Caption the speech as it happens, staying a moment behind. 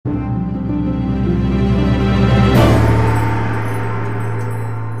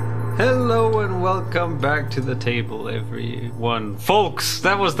Welcome back to the table, everyone. Folks,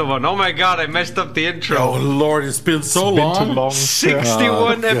 that was the one. Oh my god, I messed up the intro. Oh lord, it's been so long.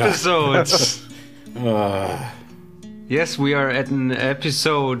 61 episodes. Yes, we are at an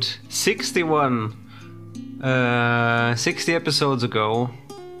episode 61. 60 episodes ago,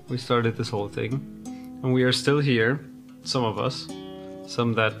 we started this whole thing. And we are still here. Some of us.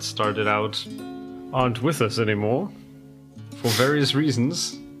 Some that started out aren't with us anymore. For various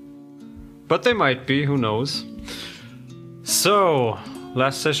reasons. But they might be, who knows. So,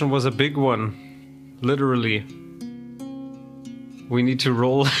 last session was a big one. Literally. We need to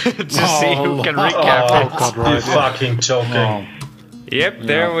roll to see who can recap it. God, right. You fucking joking. Yep,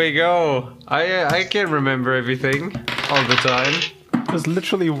 there we go. I can't remember everything all the time. There's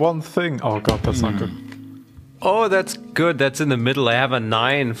literally one thing. Oh god, that's not good. Oh, that's good. That's in the middle. I have a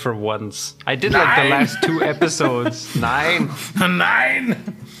 9 for once. I did like the last 2 episodes. 9.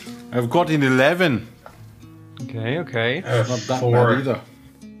 9! I've got an 11. Okay. Not that 4. bad either.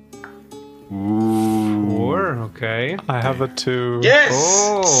 Ooh. 4, okay. I have a 2. Yes!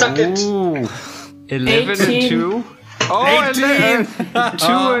 Oh. Suck it! 11 and 2. Oh, 18. 2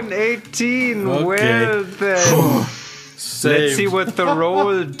 and 18. Okay. Well then. Let's see what the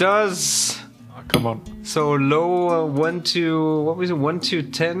roll does. Oh, come on. So low 1 to what was it? 1 to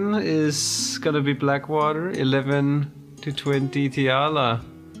 10 is gonna be Blackwater. 11 to 20 Tiala.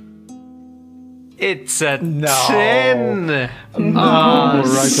 It's a 10. No, right at the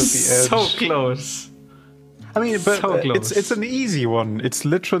edge. So close. I mean, but So close. it's an easy one. It's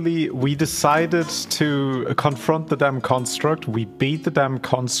literally, we decided to confront the damn construct. We beat the damn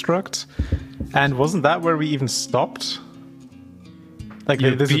construct. And wasn't that where we even stopped? Like,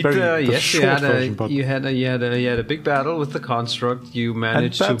 You this beat is very the the yes. You short had version, but you had a big battle with the construct. You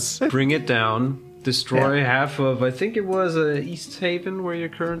managed that's to it. bring it down, destroy half of. I think it was East Haven where you're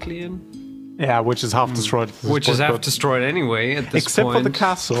currently in, yeah, which is half destroyed. at this which is point, half but destroyed anyway. At this except point, for the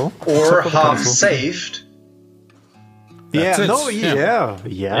castle. Or Except for the half castle. saved. Yeah, it. no, Yeah.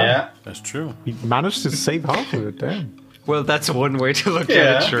 Yeah. That's true. We managed to save half of it, damn. Well, that's one way to look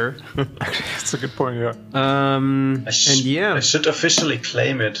Yeah. at it. Sure. That's a good point, yeah. And yeah. I should officially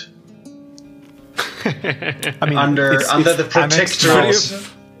claim it. I mean, Under it's the annexed now.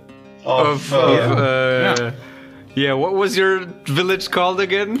 protectorate of Yeah, what was your village called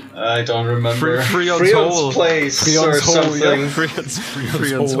again? I don't remember. Freon's Hole. Place Freon's or Hole, something. yeah. Freon's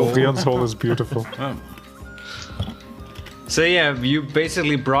Hole. Freon's Hole is beautiful. So yeah, you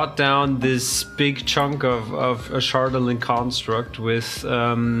basically brought down this big chunk of a Chardalin construct with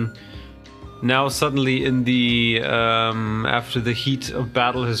now suddenly in the after the heat of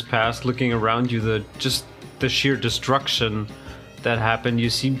battle has passed, looking around you, the sheer destruction that happened. You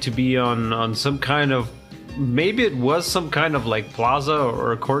seem to be on some kind of, maybe it was some kind of like plaza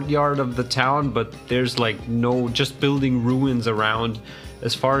or a courtyard of the town, but there's like no, just building ruins around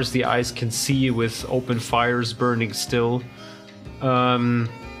as far as the eyes can see, with open fires burning still.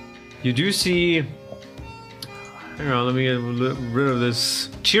 You do see. Hang on, let me get rid of this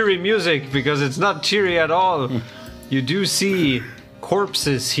cheery music because it's not cheery at all. You do see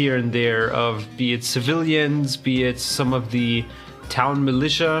corpses here and there of, be it civilians, be it some of the town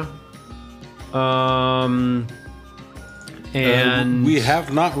militia. And we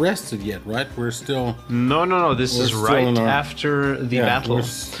have not rested yet, right? We're still. no. This is still right in our- after the battle. We're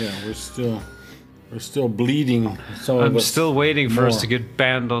still bleeding. Some of I'm us still waiting for us more. to get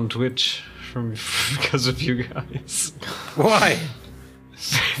banned on Twitch from because of you guys. Why?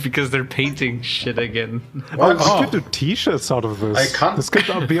 Because they're painting shit again. What? We could do t-shirts out of this. I can't- This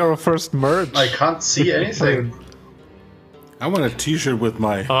could be our first merch. I can't see anything. I want a T-shirt with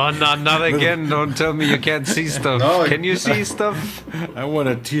my. Oh, not again! Don't tell me you can't see stuff. No, Can you see stuff? I want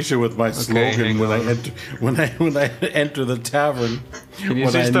a T-shirt with my slogan hang when on. I enter the tavern. Can you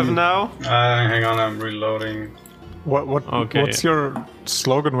When see I stuff need- now? Hang on, I'm reloading. Okay. What's your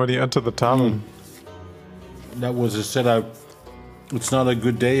slogan when you enter the tavern? That was it. Said it's not a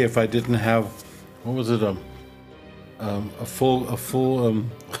good day if I didn't have. What was it? A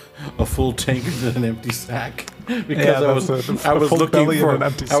full tank and an empty sack. Because Yeah, that's it. I was Full looking belly and for. an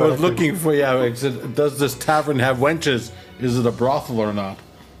empty I was sack. looking for. Yeah, I said, does this tavern have wenches? Is it a brothel or not?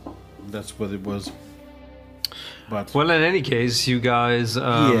 That's what it was. But Well, in any case, you guys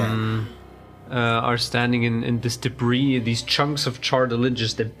are standing in this debris, these chunks of Chardalin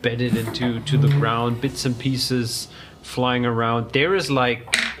just embedded into the ground, bits and pieces flying around. There is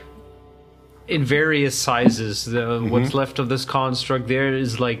like, in various sizes, what's left of this construct, there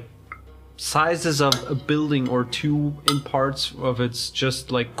is like sizes of a building or two in parts of its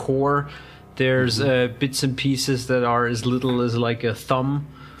just like core. There's bits and pieces that are as little as like a thumb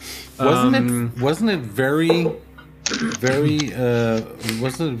Wasn't it very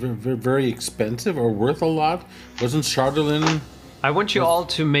very expensive or worth a lot? Wasn't Chardolin? I want you all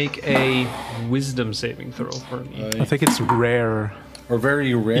to make a wisdom saving throw for me. I think it's rare, Or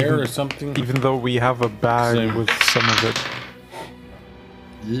very rare or something? even though we have a bag Same. with some of it.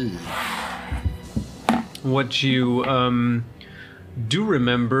 What you do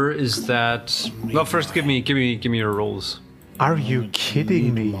remember is that. Well, first give me your rolls. Are you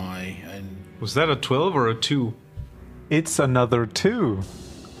kidding me? Was that a 12 or a 2? It's another 2.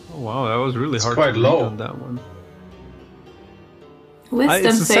 Oh, wow, that was really hard quite to low. read on that one. Wisdom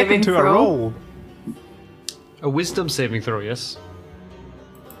It's the saving second to a throw. roll. A wisdom saving throw, yes.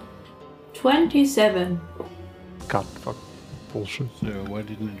 27. God, fuck. Bullshit. So why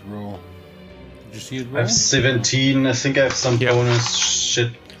didn't it roll? Did you see it I roll? have 17. I think I have some Yeah. bonus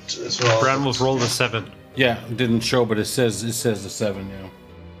shit as well. Bramwell's rolled a 7. Yeah, it didn't show, but it says a 7 now.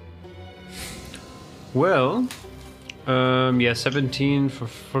 Well, yeah, 17 for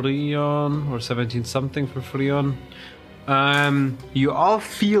Freon, or 17 something for Freon. You all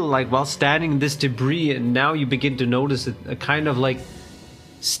feel like while standing in this debris, and now you begin to notice a kind of like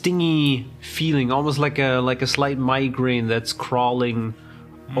stingy feeling, almost like a slight migraine that's crawling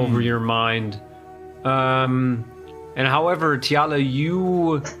over your mind. And however, Tiala,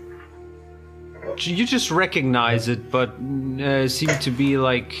 you just recognize it, but seem to be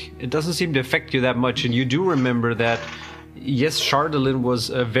like it doesn't seem to affect you that much. And you do remember that yes, Chardolin was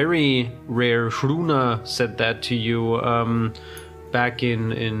a very rare. Hruna said that to you back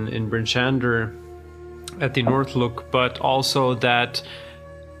in Brinchander at the Northlook, but also that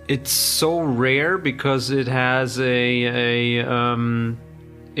it's so rare because it has a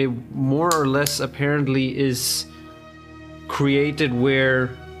more or less apparently is created where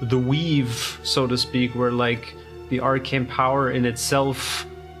the weave, so to speak, where like the arcane power in itself,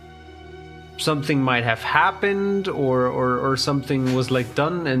 something might have happened or something was like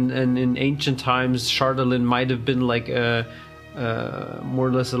done, and in ancient times Chardolin might have been like a more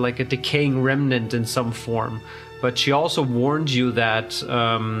or less like a decaying remnant in some form. But she also warned you that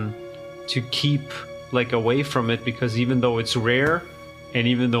to keep like away from it, because even though it's rare and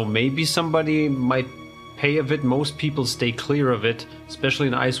even though maybe somebody might pay of it, most people stay clear of it, especially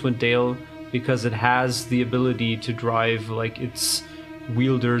in Icewind Dale, because it has the ability to drive like its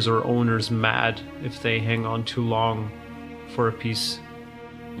wielders or owners mad if they hang on too long for a piece.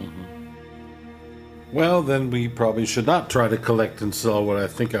 Well, then we probably should not try to collect and sell what I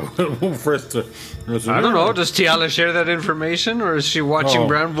think I will first. I don't know, does Tiala share that information, or is she watching Oh.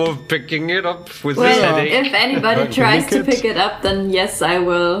 Branwolf picking it up with his Well, headache? if anybody Okay, tries to look pick it up, then yes, I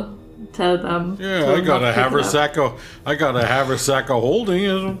will tell them. Yeah, to I got not a pick it up. haversack of holding.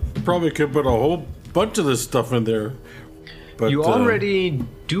 I probably could put a whole bunch of this stuff in there. But You already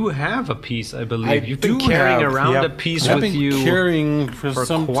do have a piece, I believe. I You've been do carrying have- around yep. a piece I've with been you. carrying for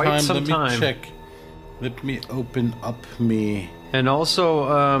some quite time. some Let time. me check. Let me open up me. And also,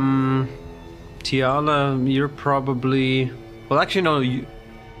 Tiala, you're probably... Well, actually, no. You,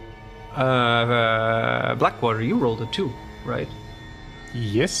 Blackwater, you rolled a 2, right?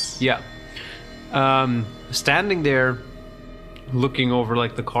 Yes. Yeah. Standing there, looking over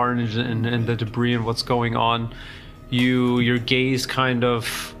like the carnage and the debris and what's going on, your gaze kind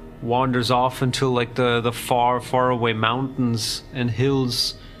of wanders off until like the far away mountains and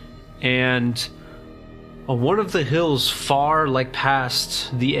hills, and on one of the hills far like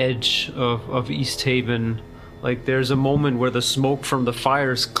past the edge of East Haven, like there's a moment where the smoke from the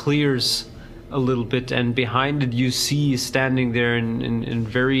fires clears a little bit, and behind it you see standing there in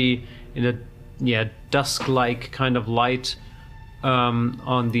a dusk-like kind of light,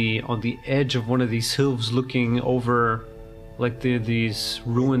 on the edge of one of these hills, looking over like these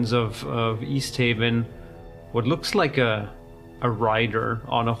ruins of East Haven, what looks like a rider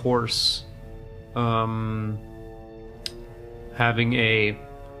on a horse, having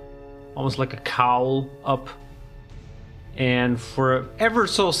almost like a cowl up, and for a ever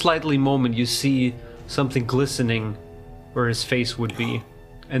so slightly moment you see something glistening where his face would be,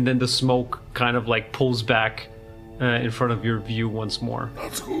 and then the smoke kind of like pulls back in front of your view once more.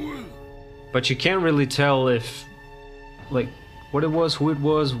 That's cool. But you can't really tell if like what it was, who it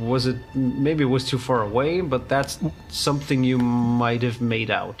was it, maybe it was too far away, but that's something you might have made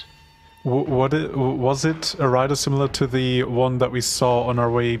out. Was it a rider similar to the one that we saw on our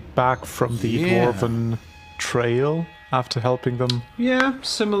way back from the Yeah. Dwarven Trail after helping them? Yeah,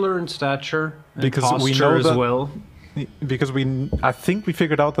 similar in stature and Because we posture know as that- well. Because I think we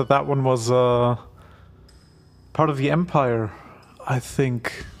figured out that one was part of the Empire. I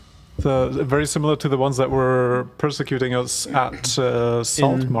think very similar to the ones that were persecuting us at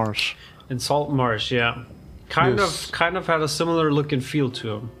Salt Marsh. In Salt Marsh, yeah. Kind of had a similar look and feel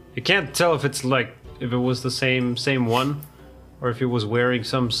to him. You can't tell if it's like if it was the same one, or if he was wearing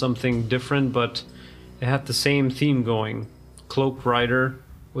something different, but it had the same theme going. Cloak rider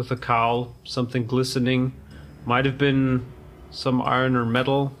with a cowl, something glistening. Might have been some iron or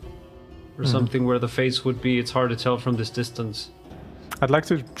metal, or something where the face would be. It's hard to tell from this distance. I'd like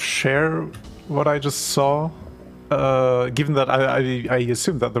to share what I just saw, given that I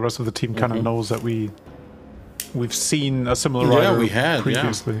assume that the rest of the team kind of knows that we've seen a similar rider we had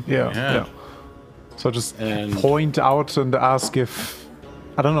previously. Yeah. So just And- point out and ask if,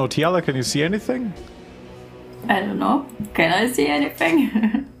 I don't know, Tiala, can you see anything? I don't know. Can I see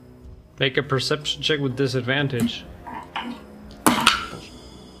anything? Make a perception check with disadvantage.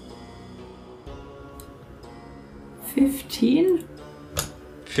 15?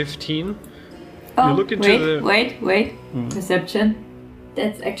 15? Oh, You look into wait. Perception.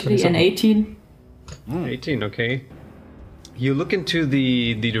 That's actually an 18. 18, okay. You look into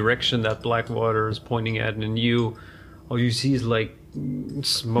the direction that Blackwater is pointing at, and all you see is like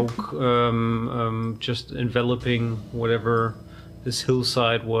smoke just enveloping whatever this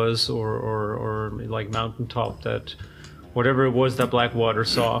hillside was, or like mountaintop, that whatever it was that Blackwater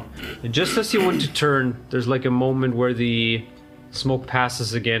saw. And just as you want to turn, there's like a moment where the smoke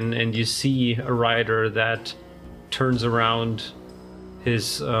passes again, and you see a rider that turns around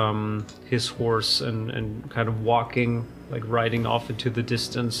his horse and kind of walking, like riding off into the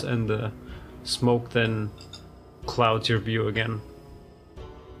distance, and the smoke then clouds your view again.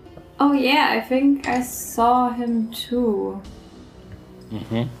 Oh yeah, I think I saw him too.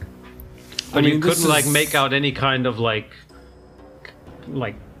 But you this couldn't like is- make out any kind of like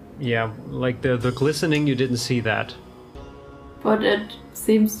the glistening. You didn't see that. But it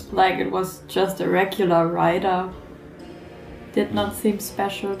seems like it was just a regular rider. Did not seem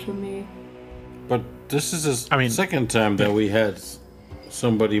special to me. But this is the second time that we had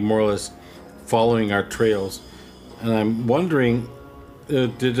somebody more or less following our trails, and I'm wondering,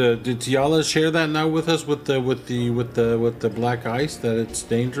 did Tiala share that now with us with the black ice, that it's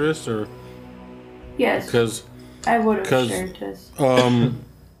dangerous, or Yes, because I would have shared this.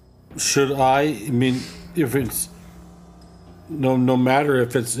 should I mean, if it's no matter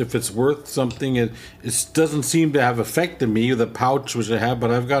if it's worth something, it doesn't seem to have affected me, the pouch which I have,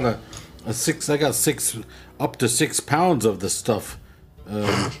 but I've got I got up to 6 pounds of this stuff.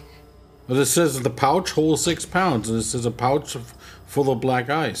 But it says the pouch holds 6 pounds, and it says a pouch full of black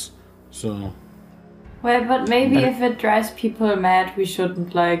ice. So Well, but maybe if it drives people mad, we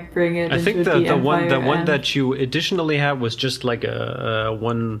shouldn't like bring it. I think into the one Empire that you additionally had was just like a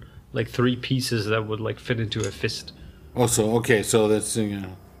one, like 3 pieces that would like fit into a fist. oh, so okay, so that's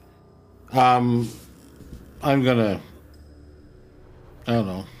I'm gonna, I don't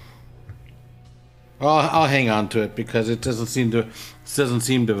know. I'll hang on to it because it doesn't seem to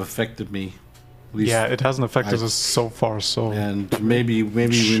have affected me. At least, Yeah, it hasn't affected us so far, so... and maybe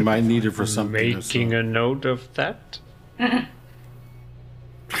we might need it for something. Making a note of that.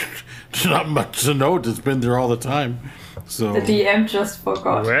 Not much to note. It's been there all the time. So The DM just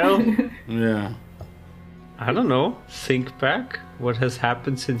forgot. Well, yeah. I don't know. Think back. What has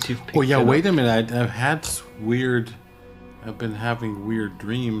happened since you've picked Oh yeah. it Wait up? a minute. I've been having weird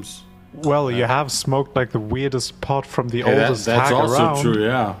dreams. Well, you have smoked like the weirdest pot from the Hey, oldest that's hag also around. true.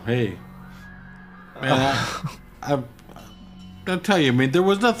 Yeah. Hey. Man, I'll tell you. I mean, there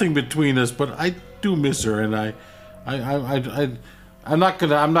was nothing between us, but I do miss her, and I'm not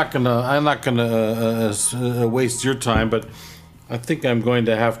gonna waste your time, but I think I'm going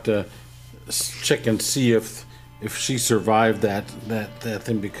to have to check and see if she survived that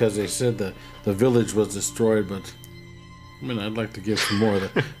thing, because they said the village was destroyed. But I mean, I'd like to get some more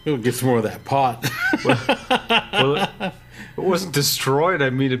of that. We'll get some more of that pot. Well, it wasn't destroyed. I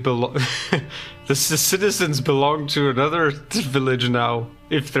mean, it the citizens belong to another village now.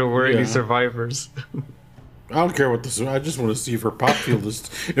 If there were any Yeah. survivors. I don't care what this. I just want to see if her pot field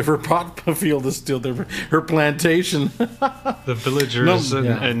is still there. Her plantation. The villagers No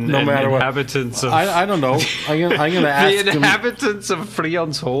and matter what. inhabitants of I don't know. I'm gonna ask the him. inhabitants of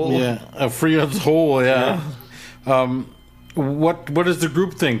Freon's Hole. Yeah, a Freon's Hole. Yeah. What does the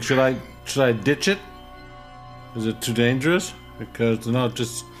group think? Should I ditch it? Is it too dangerous? Because no, I'll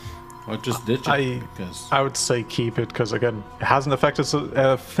just ditch it. I would say keep it, because again, it hasn't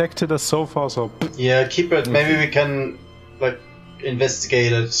affected us so far, so... Yeah, keep it. Maybe we can like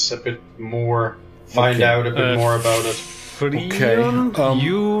investigate it a bit more, find out a bit more about it. Freon,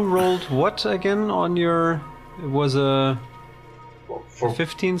 you rolled what again on your... It was a... For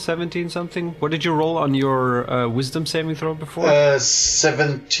 15, 17 something? What did you roll on your wisdom saving throw before?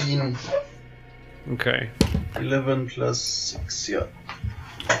 17. Okay. 11 plus 6, yeah.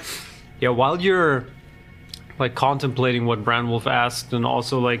 Yeah, while you're like contemplating what Branwolf asked and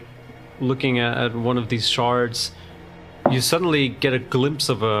also like looking at one of these shards, you suddenly get a glimpse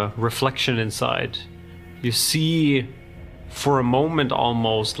of a reflection inside. You see for a moment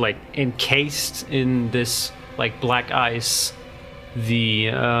almost like encased in this like black ice the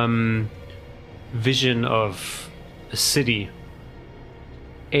vision of a city,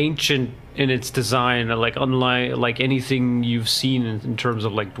 ancient in its design, like unlike like anything you've seen in terms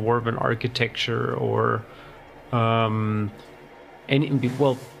of like dwarven architecture or any,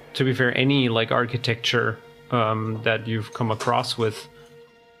 well, to be fair, any like architecture that you've come across with,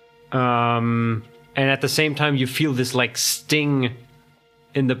 and at the same time you feel this like sting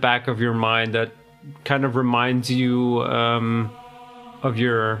in the back of your mind that kind of reminds you of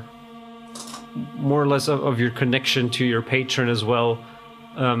your more or less of your connection to your patron as well.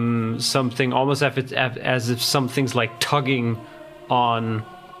 Something almost as if something's like tugging on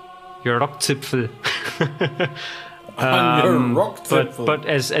your Rockzipfel. On your Rockzipfel. But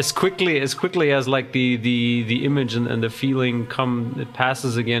as quickly as like the image and the feeling it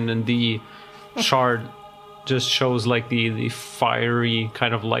passes again, and the shard just shows like the fiery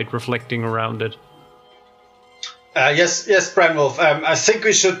kind of light reflecting around it. Yes, Branwolf. I think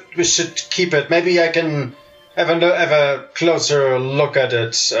we should keep it. Maybe I can have a closer look at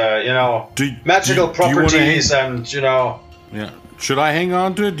it. Magical properties, and Yeah. Should I hang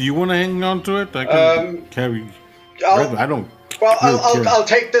on to it? Do you want to hang on to it? I can carry. I don't. Well, really I'll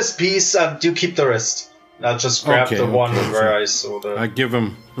take this piece, and you keep the rest. I'll just grab the one where I saw the. I give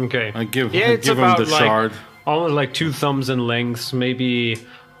him. Okay. I give it's him about the shard. Almost like 2 thumbs in length, maybe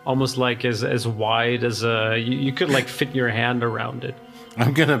almost like as wide as you could like fit your hand around it.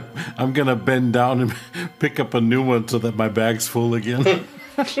 I'm gonna bend down and pick up a new one so that my bag's full again.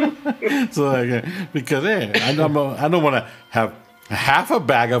 Because I don't want to have half a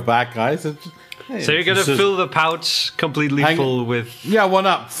bag of black ice. So you're gonna fill the pouch completely full with? Yeah, well,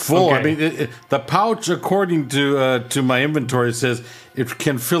 not full. Okay. I mean, the pouch, according to my inventory, says it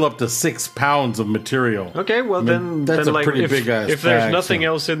can fill up to 6 pounds of material. Okay, well then that's then a like pretty if, big ass if there's bag, nothing so.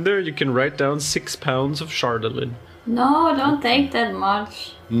 else in there, you can write down 6 pounds of Chardolin. No, don't take that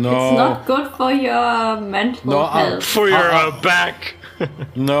much. No. It's not good for your mental health. For your back.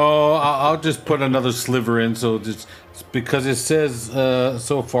 No, I'll just put another sliver in, so just because it says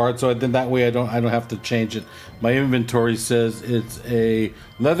so far, so then that way I don't have to change it. My inventory says it's a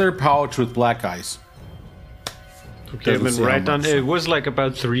leather pouch with black ice. Okay, Doesn't then say write how down. much. It was like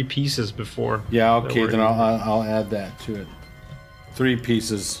about 3 pieces before. Yeah, that okay, were then in. I'll add that to it. 3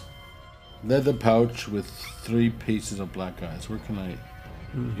 pieces, leather pouch with 3 pieces of black ice. Where can I?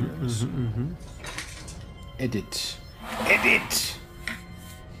 Edit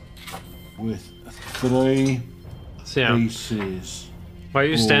with 3 So, yeah. pieces. While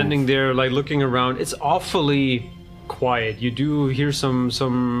you're standing there, like looking around, it's awfully quiet. You do hear some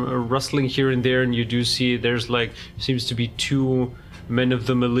rustling here and there, and you do see there's like seems to be 2 men of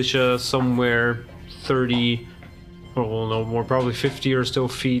the militia somewhere 30, or no more, probably 50 or so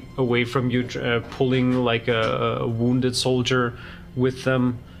feet away from you, pulling like a wounded soldier with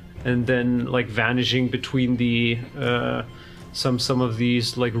them, and then like vanishing between the some of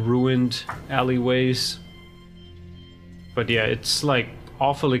these like ruined alleyways. But yeah, it's like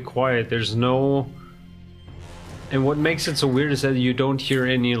awfully quiet. There's no... And what makes it so weird is that you don't hear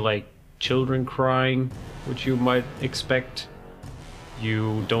any like children crying, which you might expect.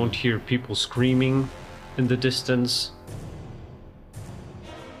 You don't hear people screaming in the distance.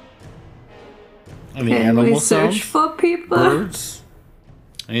 Any Can animal we search sounds? for people? Birds?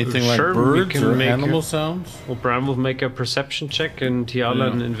 Anything Sure, like we birds can or make animal sounds? Well, Bram will make a perception check and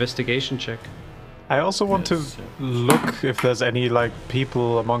Tiala an investigation check. I also want to look if there's any like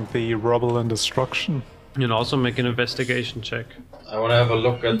people among the rubble and destruction. You can also make an investigation check. I want to have a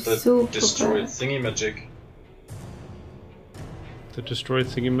look at the Super destroyed bad. thingy-magic. The destroyed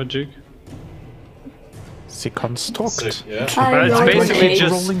thingamajig. Sie construct. Yeah. But it's rolled an basically 8.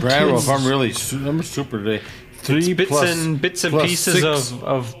 just Bravo, I'm super today. 3 bits plus, and plus pieces 6.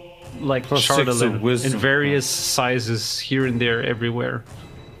 of like plus 6 of Chardolin in wisdom. various sizes here and there everywhere.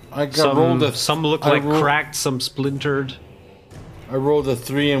 I got rolled a Some look I like rolled- cracked, some splintered. I rolled a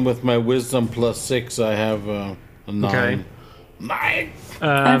 3, and with my wisdom plus 6, I have a 9. Okay. 9.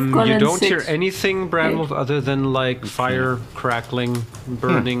 I've got You a don't hear 6. anything, Bradwolf, other than like fire crackling,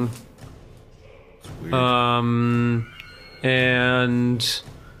 burning. And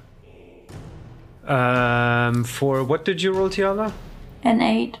for what did you roll, Tiala? An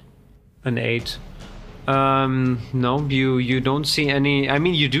 8. An 8. No, you don't see any. I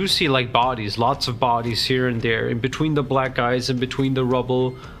mean, you do see like bodies, lots of bodies here and there, in between the black eyes, in between the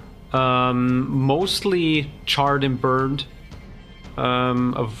rubble. Mostly charred and burned,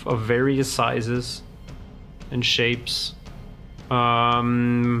 of various sizes and shapes.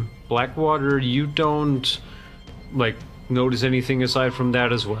 Blackwater, you don't like notice anything aside from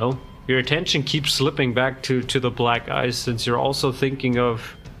that as well. Your attention keeps slipping back to the black eyes, since you're also thinking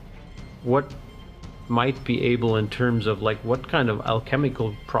of what might be able in terms of like what kind of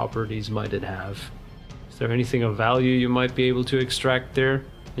alchemical properties might it have. Is there anything of value you might be able to extract there?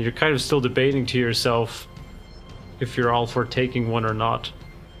 And you're kind of still debating to yourself if you're all for taking one or not.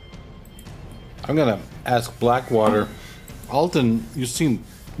 I'm gonna ask Blackwater. Alton, you seem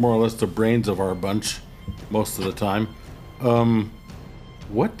more or less the brains of our bunch most of the time.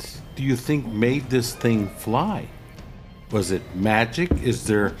 What do you think made this thing fly? Was it magic? Is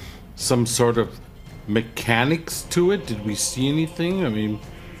there some sort of mechanics to it? Did we see anything? I mean,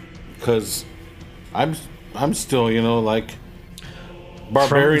 because I'm still, like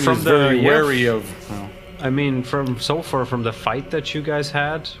Barbarian is very wary of. I mean, from the fight that you guys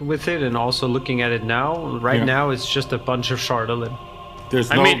had with it, and also looking at it now, now it's just a bunch of Chardolin.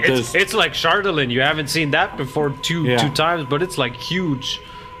 It's like Chardolin. You haven't seen that before two times, but it's like huge.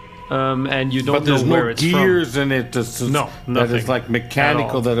 And you don't know where it's from. There's no gears in it. Nothing. That is like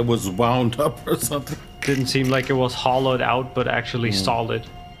mechanical, that it was wound up or something. Didn't seem like it was hollowed out, but actually solid.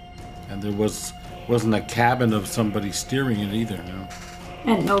 And there wasn't a cabin of somebody steering it either. No.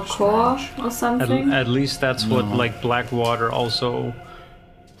 And no core or something? At least that's what like Blackwater also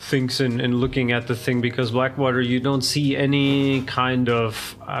thinks in looking at the thing, because Blackwater, you don't see any kind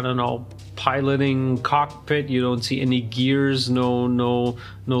of, I don't know, piloting cockpit. You don't see any gears, no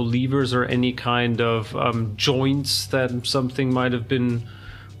levers or any kind of joints that something might have been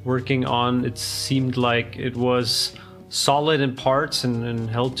working on. It seemed like it was solid in parts and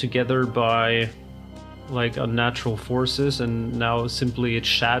held together by like unnatural forces, and now simply it's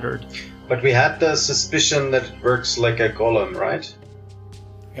shattered. But we had the suspicion that it works like a golem, right?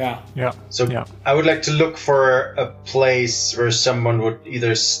 Yeah. So I would like to look for a place where someone would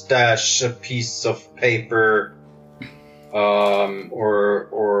either stash a piece of paper,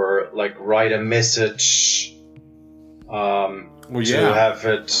 or like write a message, to have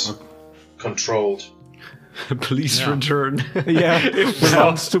it controlled. Please return.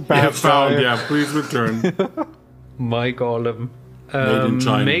 Sounds too bad. Please return. My golem. Made in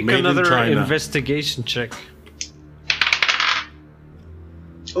China. Make another investigation check.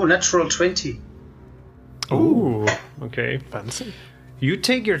 Oh, natural 20. Ooh, okay. Fancy. You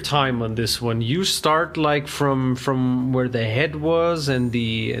take your time on this one. You start like from where the head was and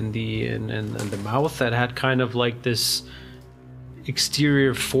the mouth that had kind of like this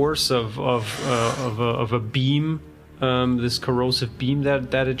exterior force of a beam, this corrosive beam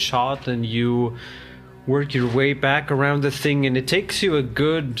that it shot, and you work your way back around the thing, and it takes you a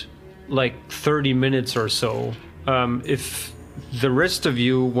good like 30 minutes or so. If the rest of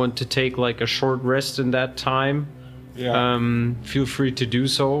you want to take like a short rest in that time, feel free to do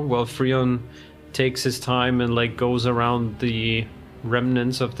so, while Freon takes his time and like goes around the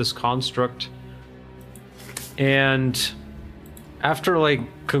remnants of this construct. And after like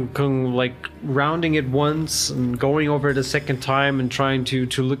rounding it once and going over it a second time and trying to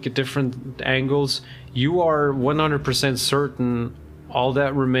look at different angles, you are 100% certain all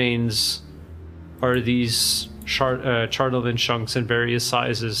that remains are these Chardolin chunks in various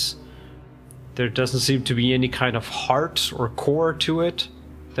sizes. There doesn't seem to be any kind of heart or core to it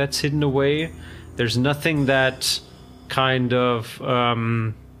that's hidden away. There's nothing that kind of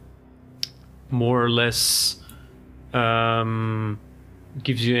more or less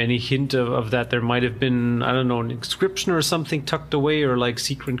gives you any hint of that there might have been, I don't know, an inscription or something tucked away, or like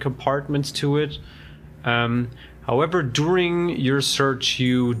secret compartments to it. However, during your search,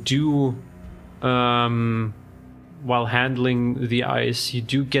 you do, while handling the ice, you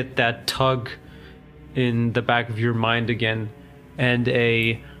do get that tug in the back of your mind again, and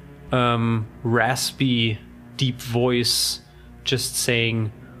a raspy, deep voice just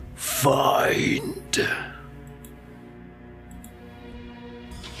saying, "Find."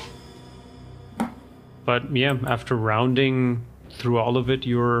 But yeah, after rounding through all of it,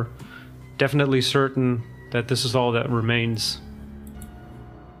 you're definitely certain that this is all that remains.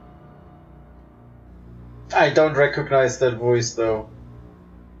 I don't recognize that voice, though.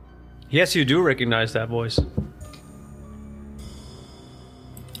 Yes, you do recognize that voice.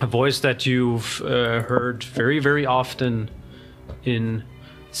 A voice that you've heard very, very often in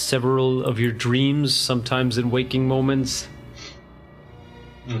several of your dreams, sometimes in waking moments.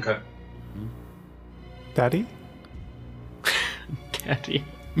 Okay. Daddy? Daddy.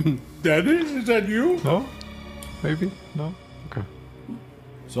 Daddy, is that you? No? Maybe? No? Okay.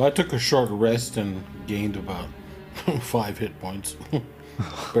 So I took a short rest and gained about 5 hit points.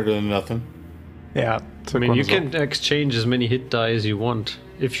 Better than nothing. Yeah. I mean, you can exchange as many hit die as you want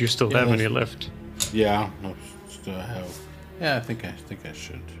if you still have any left. Yeah, I still have. Yeah, I think I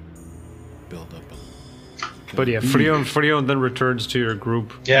should build up. But yeah, Freon then returns to your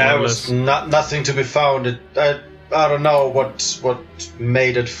group. Yeah, there was nothing to be found. I don't know what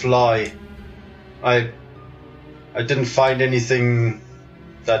made it fly. I didn't find anything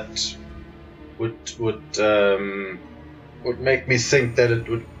that would make me think that it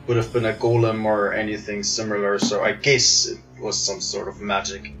would have been a golem or anything similar. So I guess it was some sort of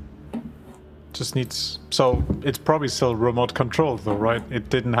magic. Just needs. So it's probably still remote controlled, though, right? It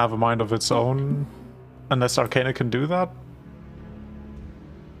didn't have a mind of its own, unless Arcana can do that.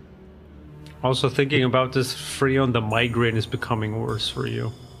 Also thinking about this, Freon, the migraine is becoming worse for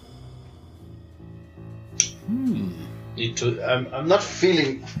you. Need to. I'm not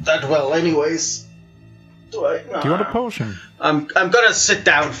feeling that well, anyways. Do you want a potion? I'm gonna sit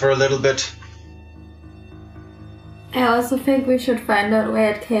down for a little bit. I also think we should find out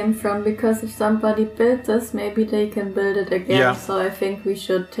where it came from, because if somebody built this, maybe they can build it again. Yeah. So I think we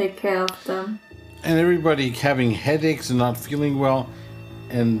should take care of them. And everybody having headaches and not feeling well,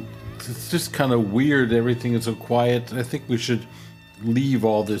 and it's just kind of weird. Everything is so quiet. I think we should leave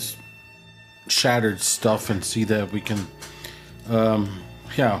all this shattered stuff and see that we can.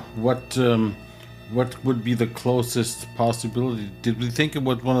 What would be the closest possibility? Did we think it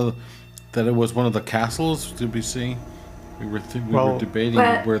was that it was one of the castles? Did we see? We were debating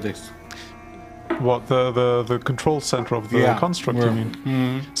where they. What, the control center of the construct, you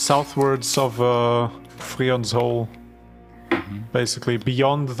mean? Southwards of Freon's hole. Basically,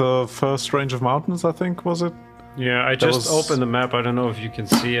 beyond the first range of mountains, I think, was it? Yeah, I just opened the map. I don't know if you can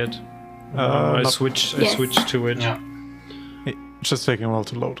see it. I switched to it. Yeah. It's just taking a while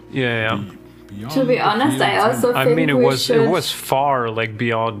to load. Yeah. To be honest, I also think it was far, like,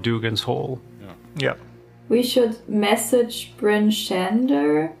 beyond Dugan's hole. Yeah. We should message Bryn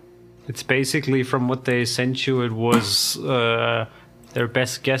Shander. It's basically, from what they sent you, it was their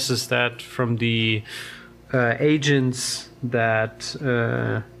best guess is that from the agents that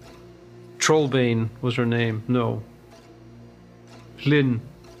Trollbane was her name. No. Lynn.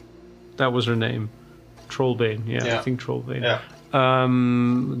 That was her name. Trollbane. Yeah, I think Trollbane. Yeah.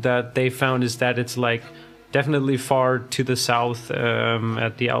 That they found is that it's like definitely far to the south,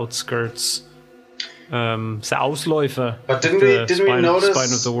 at the outskirts. The Ausläufer. But didn't we notice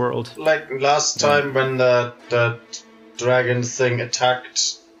spine of the world? Like last time when the dragon thing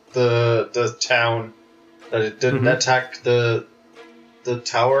attacked the town, that it didn't attack the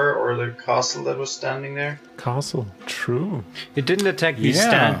tower or the castle that was standing there? Castle, true. It didn't attack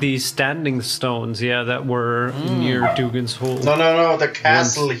these standing stones, that were near Dugan's Hole. No, the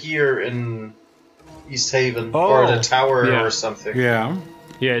castle here in East Haven, or the tower or something. Yeah.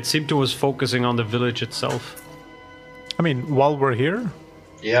 Yeah, it seemed to was focusing on the village itself. I mean, while we're here,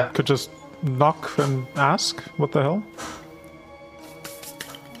 could just knock and ask, what the hell?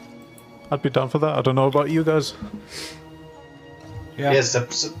 I'd be down for that. I don't know about you guys. Yeah. Yes,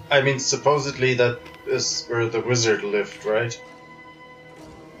 I mean, supposedly that is where the wizard lived, right?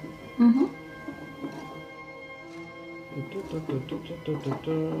 Mm-hmm.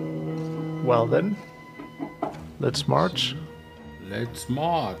 Well then, let's march. Let's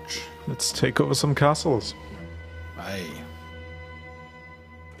march. Let's take over some castles. Aye.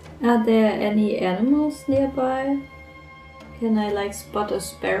 Are there any animals nearby? Can I like spot a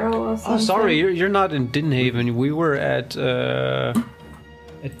sparrow or something? Oh, sorry, you're not in Dinhaven. We were at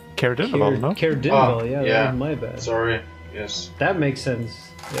Caerdinval, no? Caerdinval, that was my bad. Sorry. Yes. That makes sense.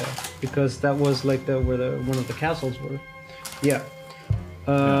 Yeah, because that was like where one of the castles were. Yeah.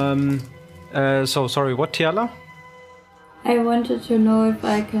 So sorry. What, Tiala? I wanted to know if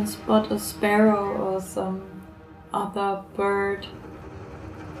I can spot a sparrow or some other bird.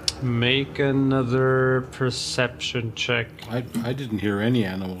 Make another perception check. I didn't hear any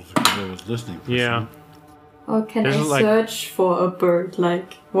animals because I was listening. Yeah. Or can I search for a bird,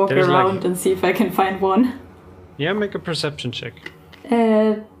 like walk around and see if I can find one? Yeah, make a perception check.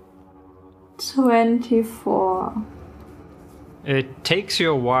 24. It takes you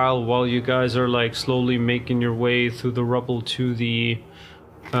a while you guys are like slowly making your way through the rubble to the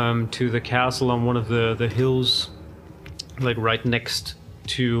castle on one of the hills, like right next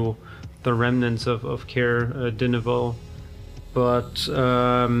to the remnants of Caerdinval. But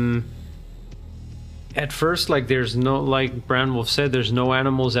At first, like, there's no, like Branwolf said, there's no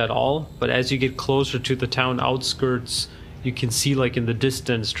animals at all. But as you get closer to the town outskirts, you can see, like, in the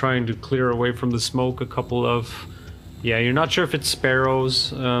distance, trying to clear away from the smoke, a couple of, yeah, you're not sure if it's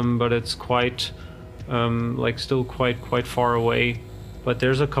sparrows, but it's quite, like, still quite far away. But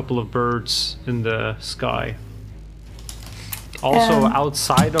there's a couple of birds in the sky. Also,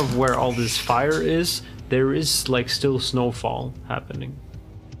 outside of where all this fire is, there is, like, still snowfall happening.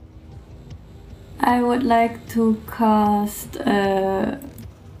 I would like to cast,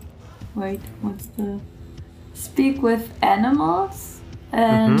 wait, what's the... Speak with animals,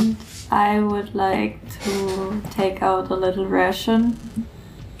 and I would like to take out a little ration.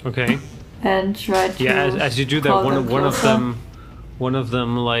 Okay. And try to... Yeah, as you do that, one of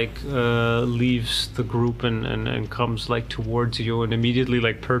them like leaves the group and comes like towards you and immediately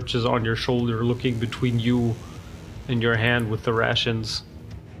like perches on your shoulder, looking between you and your hand with the rations.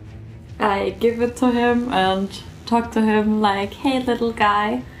 I give it to him and talk to him like, hey little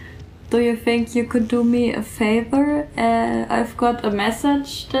guy, do you think you could do me a favor? I've got a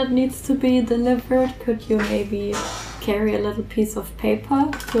message that needs to be delivered. Could you maybe carry a little piece of paper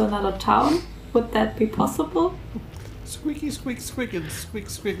to another town? Would that be possible? Squeaky, squeak, squeaking, squeak,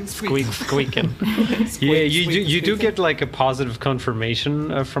 squeaking, squeak, squeaking. Yeah, you do get like a positive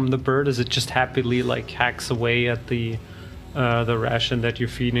confirmation from the bird as it just happily like hacks away at the ration that you're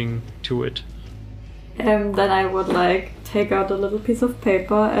feeding to it. Then I would like take out a little piece of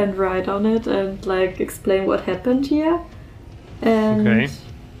paper and write on it and like explain what happened here, and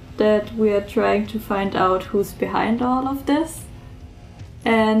that we are trying to find out who's behind all of this,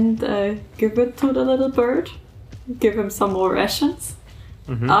 and give it to the little bird. Give him some more rations.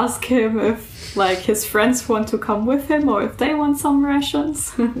 Ask him if like his friends want to come with him or if they want some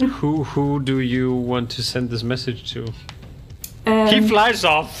rations. Who do you want to send this message to? He flies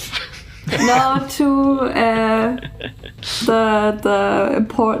off. No, to the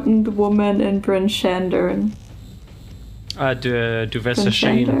important woman in Bryn Shandern. Duvessa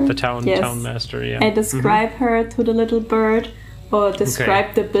Shane, the town master. Yeah. I describe her to the little bird, or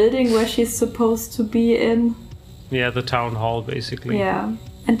describe the building where she's supposed to be in. Yeah, the town hall, basically. Yeah,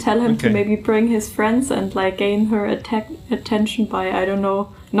 and tell him to maybe bring his friends and like gain her attention by, I don't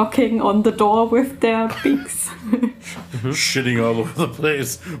know, knocking on the door with their beaks. Shitting all over the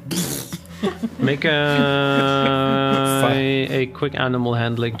place. Make a quick animal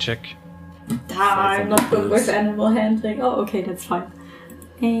handling check. I'm not good with animal handling. Oh, okay, that's fine.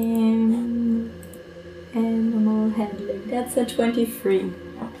 Animal handling. That's a 23.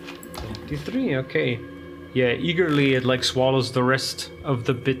 23, okay. Yeah, eagerly it like swallows the rest of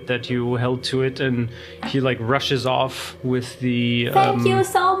the bit that you held to it, and he like rushes off with the thank you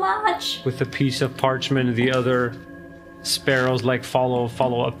so much, with a piece of parchment, and the other sparrows like follow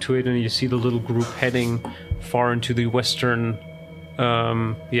up to it, and you see the little group heading far into the western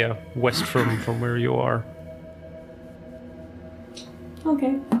west from where you are.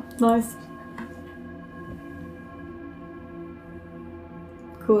 Okay, nice.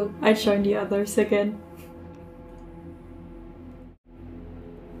 Cool, I join the others again.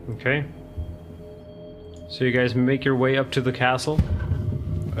 Okay. So you guys make your way up to the castle.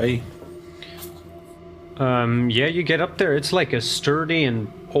 Hey. Yeah, you get up there. It's like a sturdy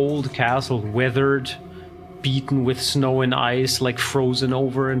and old castle, weathered, beaten with snow and ice, like frozen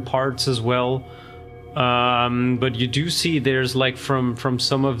over in parts as well. But you do see there's like from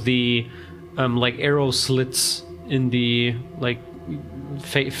some of the like arrow slits in the like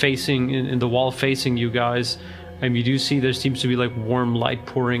facing in the wall facing you guys. You do see there seems to be like warm light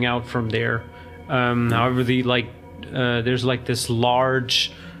pouring out from there. However, there's like this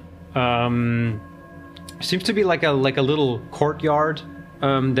large, seems to be like a little courtyard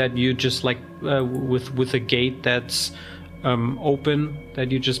that you just like with a gate that's open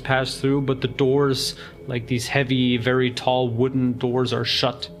that you just pass through, but the doors, like these heavy, very tall wooden doors, are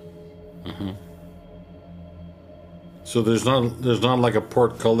shut. So there's not like a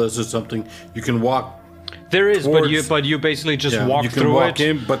portcullis or something you can walk. There is, but you basically just walk through it. You can walk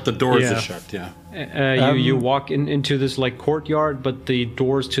in, but the doors are shut. Yeah. You walk into this like courtyard, but the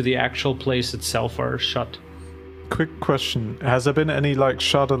doors to the actual place itself are shut. Quick question: has there been any like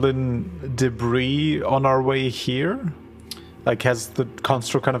Shardalin debris on our way here? Like, has the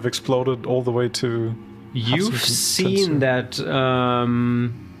construct kind of exploded all the way to? You've seen that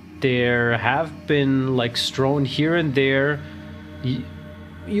there have been like strewn here and there.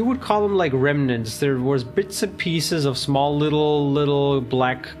 You would call them like remnants. There was bits and pieces of small little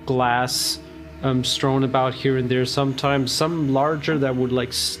black glass strewn about here and there. Sometimes some larger that would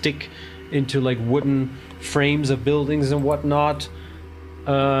like stick into like wooden frames of buildings and whatnot.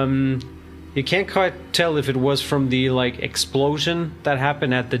 You can't quite tell if it was from the like explosion that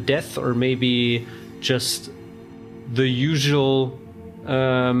happened at the death, or maybe just the usual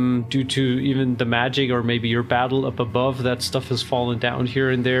due to even the magic, or maybe your battle up above, that stuff has fallen down here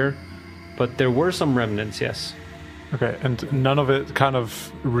and there. But there were some remnants, yes. Okay, and none of it kind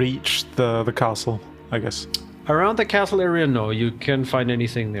of reached the castle, I guess. Around the castle area, no, you can't find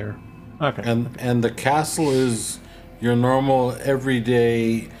anything there. Okay. And the castle is your normal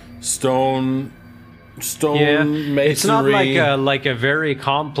everyday stone masonry. It's not like a very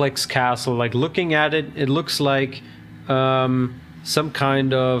complex castle. Like looking at it, it looks like some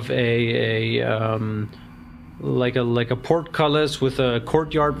kind of like a portcullis with a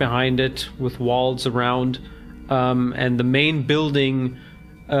courtyard behind it with walls around, and the main building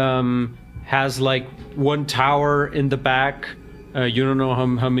has like one tower in the back. You don't know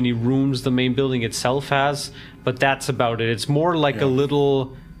how many rooms the main building itself has, but that's about it. It's more like a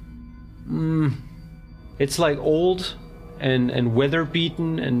little it's like old and weather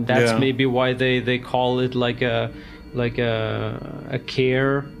beaten, and that's maybe why they call it like a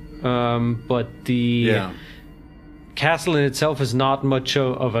care, but the castle in itself is not much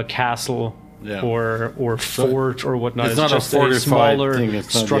of a castle or fort or whatnot. It's not just a smaller thing.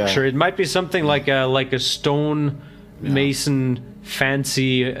 structure. It might be something like a stone mason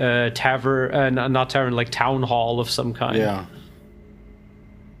fancy tavern, not tavern, like town hall of some kind. Yeah.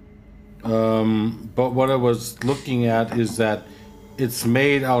 But what I was looking at is that it's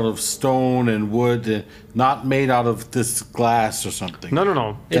made out of stone and wood, and not made out of this glass or something.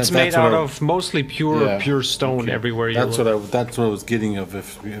 No. It's made out of mostly pure stone everywhere you look. That's what I was getting of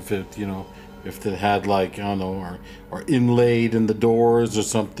if it if it had like, I don't know, or inlaid in the doors or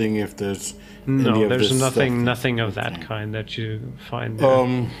something. If there's there's nothing of that kind that you find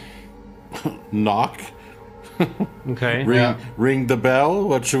there. Knock. Okay. Ring the bell.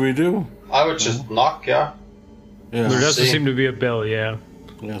 What should we do? I would just knock. Yeah. Yeah. There doesn't seem to be a bell. Yeah.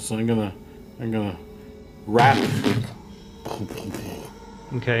 Yeah. So I'm gonna rap.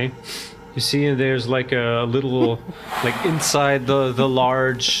 Okay. You see, there's like a little, like inside the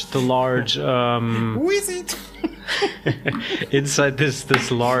large Wizard. inside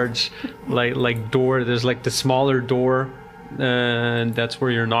this large like door, there's like the smaller door, and that's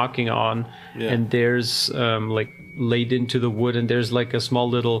where you're knocking on. Yeah. And there's like laid into the wood, and there's like a small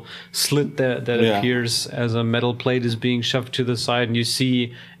little slit that appears as a metal plate is being shoved to the side, and you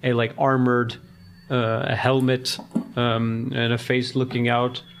see a like armored a helmet and a face looking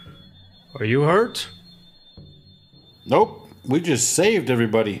out. Are you hurt? Nope. We just saved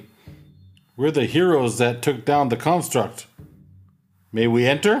everybody. We're the heroes that took down the construct. May we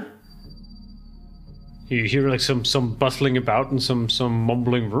enter? You hear like some bustling about and some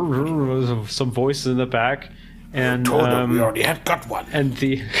mumbling, some voices in the back, and we already had got one. And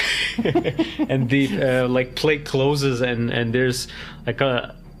the and the like plate closes, and there's like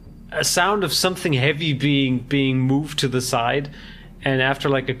a sound of something heavy being moved to the side. And after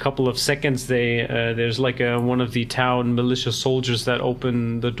like a couple of seconds, there's like one of the town militia soldiers that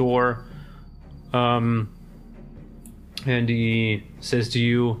open the door, and he says to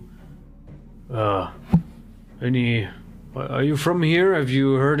you, "Are you from here? Have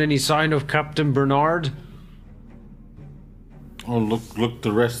you heard any sign of Captain Bernard?" Oh, look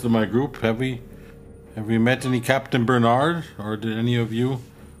the rest of my group. Have we met any Captain Bernard, or did any of you?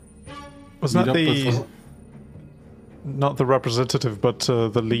 Wasn't that not the representative, but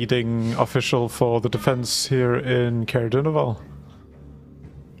the leading official for the defense here in Caer-Dineval?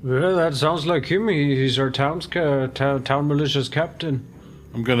 Well, that sounds like him. He's our town militia's captain.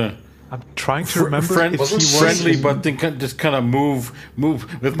 I'm trying to remember if he was friendly, but then just kind of move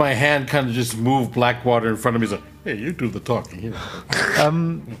with my hand, kind of just move Blackwater in front of me. So, hey, you do the talking here.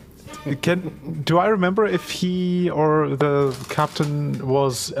 Do I remember if he or the captain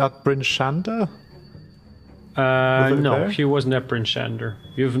was at Bryn Shander? No, he wasn't at Bryn Shander.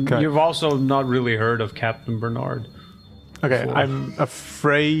 You've also not really heard of Captain Bernard. Okay, before. I'm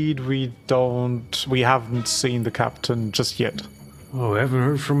afraid we haven't seen the captain just yet. Oh, I haven't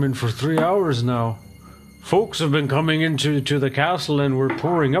heard from him for 3 hours now. Folks have been coming into the castle, and we're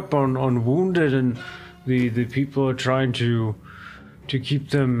pouring up on wounded, and the people are trying to keep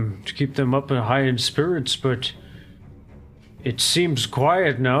them up and high in spirits, but it seems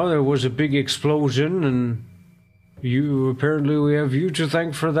quiet now. There was a big explosion, and we have you to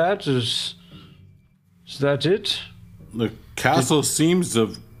thank for that. Is that it? The castle seems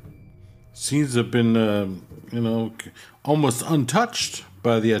to have been almost untouched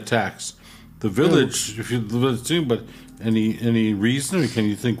by the attacks. The village, if you assume, but any reason, or can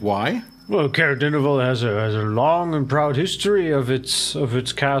you think why? Well, Caer-Dineval has a long and proud history of its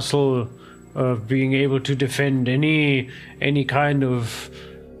castle of being able to defend any kind of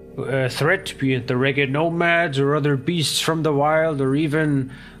threat, be it the ragged nomads or other beasts from the wild, or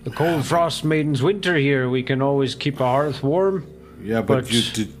even the cold frost maiden's winter here. We can always keep a hearth warm. Yeah, but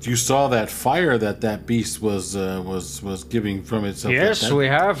you saw that fire that beast was giving from itself. Yes, we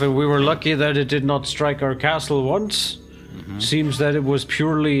have, and we were lucky that it did not strike our castle once. Seems that it was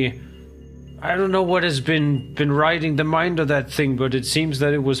purely, I don't know what has been riding the mind of that thing, but it seems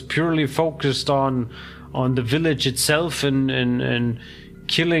that it was purely focused on the village itself and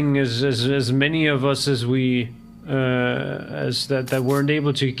killing as many of us as we as that weren't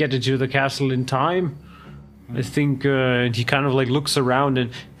able to get into the castle in time. I think he kind of like looks around,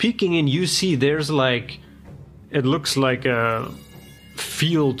 and peeking in, you see there's like, it looks like a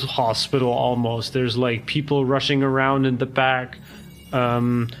field hospital almost. There's like people rushing around in the back,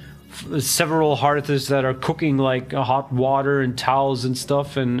 several hearths that are cooking like hot water and towels and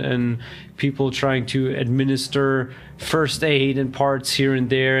stuff, and people trying to administer first aid and parts here and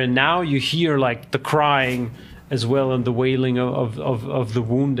there. And now you hear like the crying as well, and the wailing of the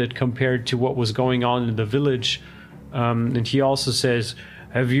wounded compared to what was going on in the village. And he also says,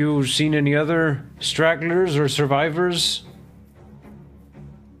 have you seen any other stragglers or survivors?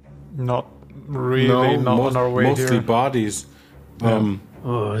 Not really, not on our way mostly here. Bodies.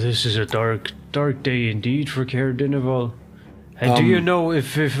 Oh, this is a dark day indeed for Caer Dineval. And do you know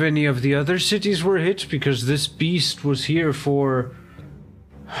if any of the other cities were hit? Because this beast was here for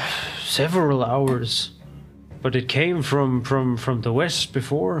several hours. But it came from the west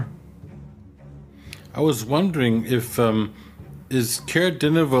before. I was wondering if is Caer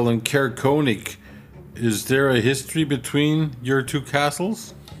Dineval and Caer Konig, is there a history between your two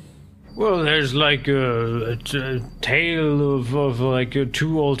castles? Well, there's like a tale of like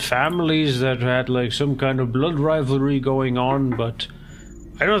two old families that had like some kind of blood rivalry going on, but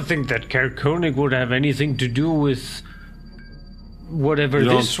I don't think that Caer Konig would have anything to do with whatever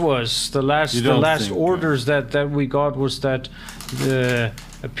this was. The last orders that we got was that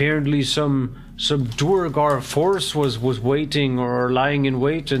apparently some Duergar force was waiting or lying in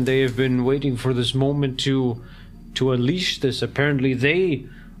wait, and they have been waiting for this moment to unleash this. Apparently they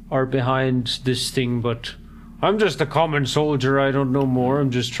are behind this thing, but I'm just a common soldier. I don't know more.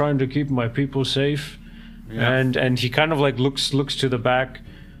 I'm just trying to keep my people safe. Yeah. And he kind of like looks to the back,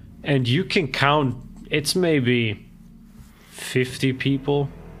 and you can count, it's maybe 50 people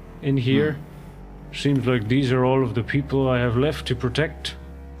in here. Seems like these are all of the people I have left to protect.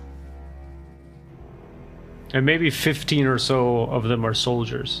 And maybe 15 or so of them are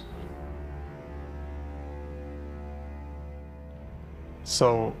soldiers.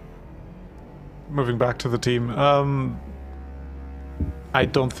 So, moving back to the team, I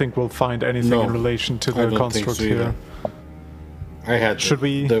don't think we'll find anything in relation to the construct here. I had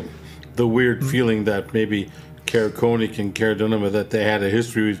the weird feeling that maybe Caer Konig and Caer Dineval, that they had a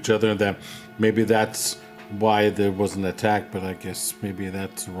history with each other, and that maybe that's why there was an attack, but I guess maybe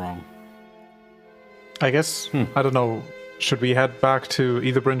that's wrong. I guess, I don't know, should we head back to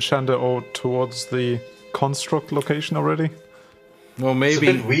either Bryn Shander or towards the construct location already? Well, maybe.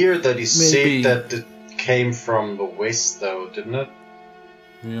 It's a bit weird that he said that it came from the west, though, didn't it?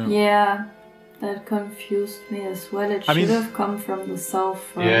 Yeah, that confused me as well. It should have come from the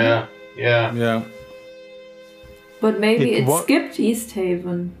south, right? Yeah. But maybe it skipped East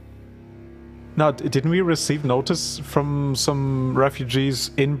Haven. Now, didn't we receive notice from some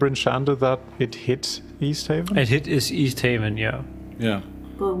refugees in Bryn Shander that it hit East Haven? It hit East Haven, yeah. Yeah.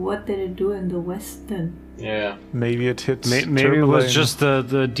 But what did it do in the west then? Yeah. Maybe it hit. Maybe it was just the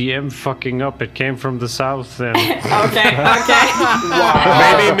DM fucking up. It came from the south then. Okay.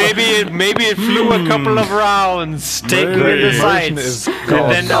 Wow. Maybe it flew a couple of rounds, taking in the sights,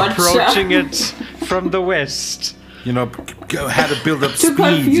 and then approaching it from the west. You know, had to build up to speed.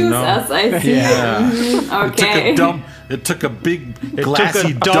 Confuse you know, us, I see. Yeah. Okay. It took a big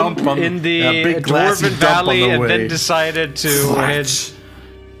glassy dump in the big Dwarven Valley, and way. then decided to head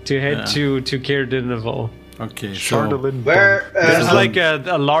to Caer Dineval. Okay, Chardolin. There's like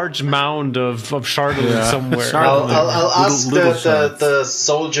a large mound of Chardolin somewhere. I'll ask the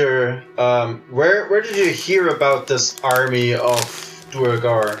soldier. Where did you hear about this army of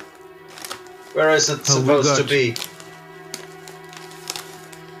Duergar? Where is it supposed to be?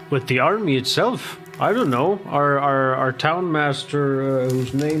 With the army itself, I don't know. Our town master,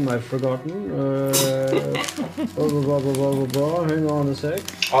 whose name I've forgotten. Hang on a sec.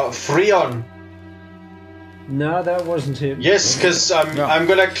 Freon. No, that wasn't him. Yes, because I'm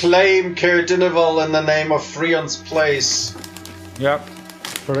gonna claim Caer Dineval in the name of Freon's place. Yep.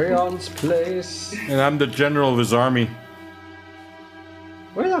 Freon's place. And I'm the general of his army.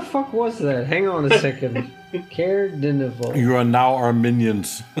 Where the fuck was that? Hang on a second. Care Dinival. You are now our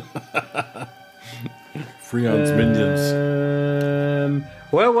minions. Freon's minions.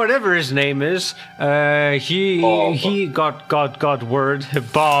 Well, whatever his name is, he got word.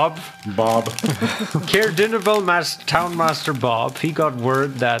 Bob. Care Dinival, Townmaster Bob. He got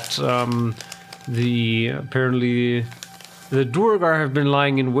word that apparently the Duergar have been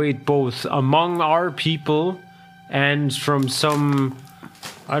lying in wait both among our people and from some.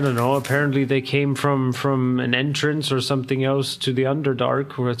 I don't know, apparently they came from an entrance or something else to the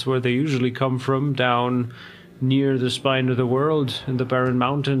Underdark, where that's where they usually come from, down near the spine of the world in the Barren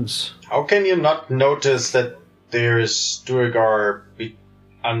Mountains. How can you not notice that there's Duergar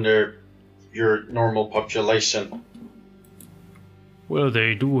under your normal population? Well,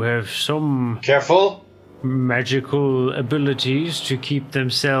 they do have some... Careful! Magical abilities to keep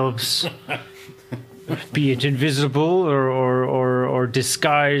themselves... be it invisible or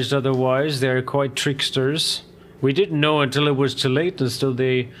disguised otherwise. They're quite tricksters. We didn't know until it was too late, until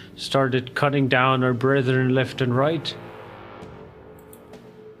they started cutting down our brethren left and right.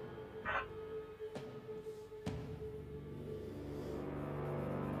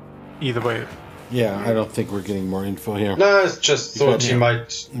 Either way. Yeah, I don't think we're getting more info here. No, I just thought you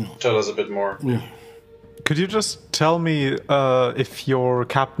might tell us a bit more. Yeah. Could you just tell me if your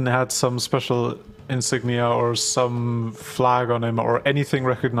captain had some special insignia or some flag on him or anything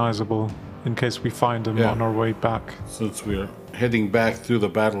recognizable in case we find him on our way back? Since we're heading back through the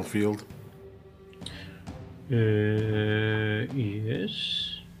battlefield. Yes.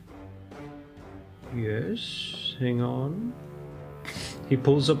 Yes. Hang on. He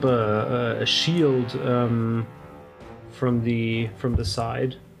pulls up a shield from the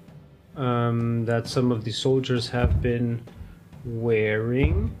side that some of the soldiers have been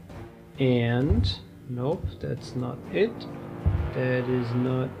wearing. And nope, that's not it. That is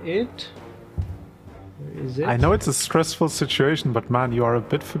not it. Where is it? I know it's a stressful situation, but man, you are a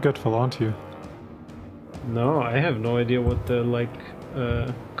bit forgetful, aren't you? No, I have no idea what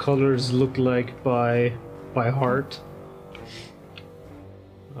the colors look like by heart.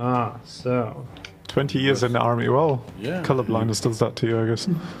 So 20 years in the army. Well, yeah, colorblindness does that to you, I guess.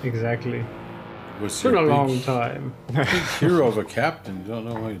 Exactly. It's been a long time. Hero of a captain. You don't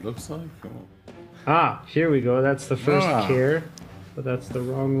know what he looks like? Here we go. That's the first care. But that's the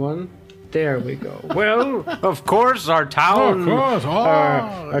wrong one. There we go. Well, of course, our town,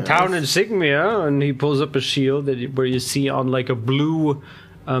 our town insignia, and he pulls up a shield where you see on like a blue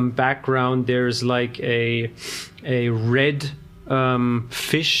background. There's like a red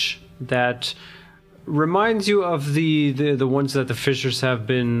fish that reminds you of the ones that the fishers have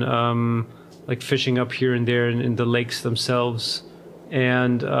been like fishing up here and there in the lakes themselves.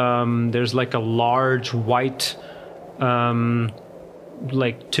 And there's like a large white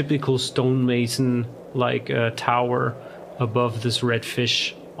like typical stonemason like tower above this red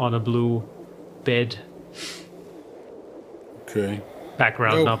fish on a blue bed. Okay.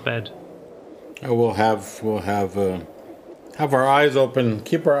 Background, not bed. We'll have our eyes open.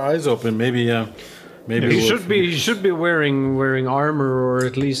 Keep our eyes open. Maybe he should be wearing armor, or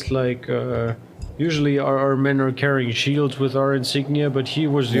at least like usually our men are carrying shields with our insignia, but he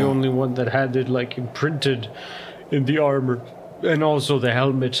was the only one that had it like imprinted in the armor. And also the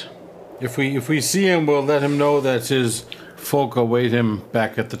helmet. If we see him, we'll let him know that his folk await him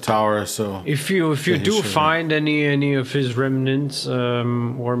back at the tower. So if you do find any of his remnants,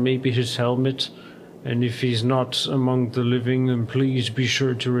 or maybe his helmet, and if he's not among the living, then please be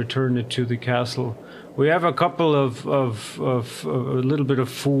sure to return it to the castle. We have a couple of a little bit of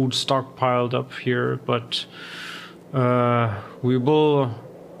food stockpiled up here, but we will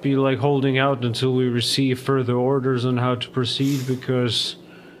be like holding out until we receive further orders on how to proceed, because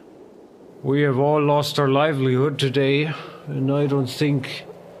we have all lost our livelihood today, and I don't think,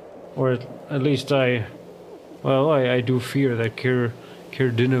 or at least I do fear that Caer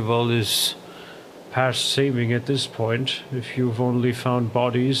Dinival is past saving at this point, if you've only found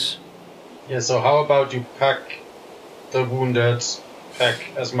bodies. Yeah, so how about you pack the wounded,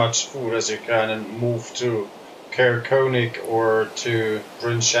 pack as much food as you can, and move to Caer Konig or to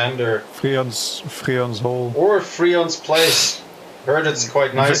Bryn Shander. Freon's Hall. Or Freon's place. Heard it's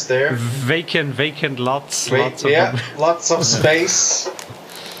quite nice there. Vacant lots. Lots of space.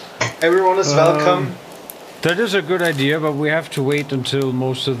 Everyone is welcome. That is a good idea, but we have to wait until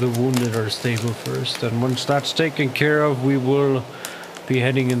most of the wounded are stable first. And once that's taken care of, we will be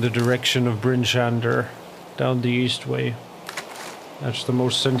heading in the direction of Bryn Shander, down the east way. That's the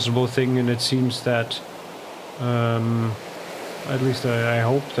most sensible thing, and it seems that at least I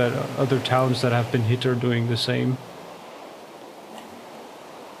hope that other towns that have been hit are doing the same.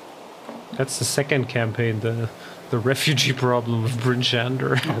 That's the second campaign, the refugee problem of Bryn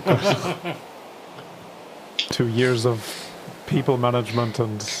Shander. 2 years of people management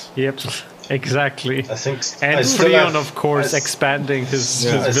and... Yep, exactly. I think. And Freon, of course, expanding his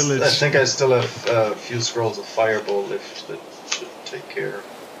village. I think I still have a few scrolls of Fireball left that should take care.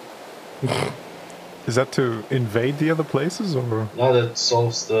 Is that to invade the other places, or...? No, that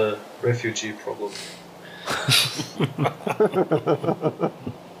solves the refugee problem.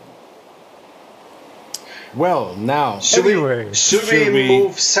 Well, now... Should we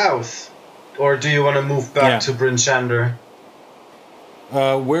move south? Or do you want to move back to Bryn Shander?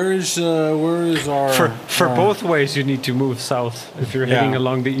 Where is our... For both ways, you need to move south if you're heading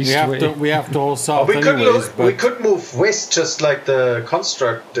along the east way. We have to go south we anyways. Could move west just like the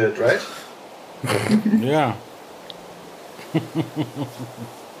construct did, right? Yeah.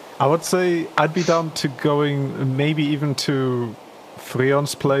 I would say I'd be down to going maybe even to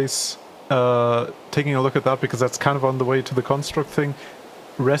Freon's place, taking a look at that because that's kind of on the way to the construct thing,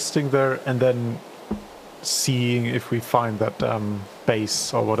 resting there and then seeing if we find that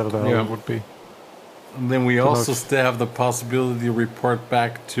base or whatever the hell it would be. And then we also still have the possibility to report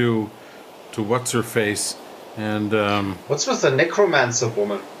back to what's her face and what's with the necromancer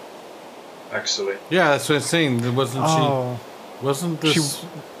woman? Actually, yeah, that's what I'm saying. It wasn't she? Wasn't this?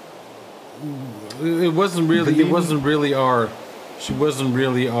 It wasn't really. It wasn't really our. She wasn't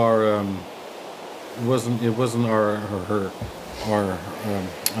really our. It wasn't our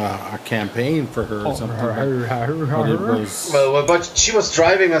campaign for her or something. But it was. Well, but she was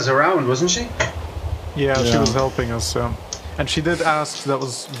driving us around, wasn't she? Yeah, she was helping us. And she did ask. That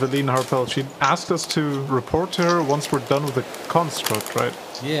was Veline Harpel. She asked us to report to her once we're done with the construct, right?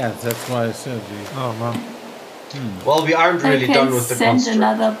 Yeah, that's why I said. Oh man. Well, we aren't really done with the construct. Send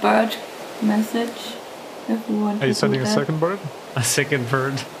another bird message if you want. Are you sending a second bird? A second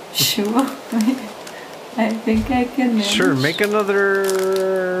bird. Sure. I think I can manage. Sure, make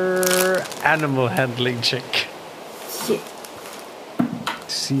another animal handling check. Shit.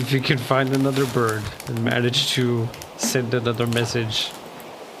 See if you can find another bird and manage to send another message.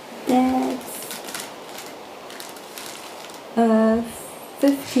 That's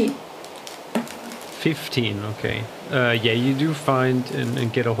 15. 15, okay. Yeah, you do find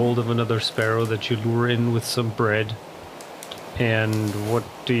and get a hold of another sparrow that you lure in with some bread. And what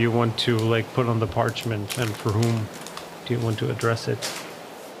do you want to put on the parchment, and for whom do you want to address it?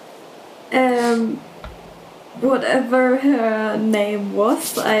 Whatever her name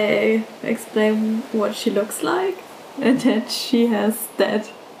was, I explain what she looks like and that she has dead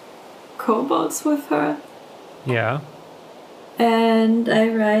kobolds with her. Yeah. And I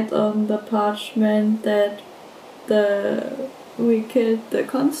write on the parchment that we killed the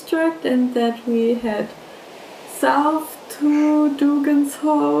construct and that we head south to Dugan's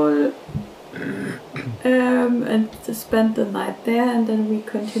Hole and to spend the night there, and then we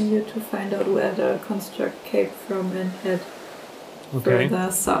continue to find out where the construct came from and head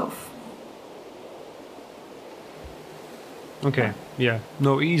further south. Okay, yeah.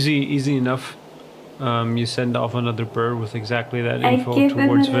 No, easy enough. You send off another bird with exactly that info towards Valine.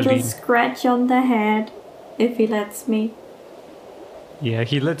 I give him a little scratch on the head, if he lets me. Yeah,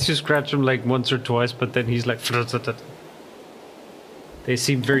 he lets you scratch him once or twice, but then he's like... They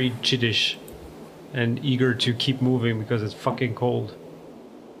seem very chiddish and eager to keep moving because it's fucking cold.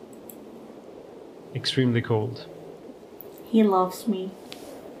 Extremely cold. He loves me.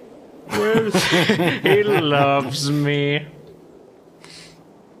 He loves me.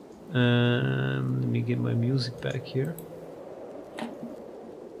 Let me get my music back here.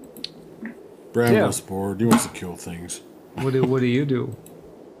 Bramwell's bored. He wants to kill things. What do you do?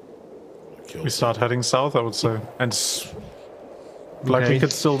 We start heading south, I would say, and we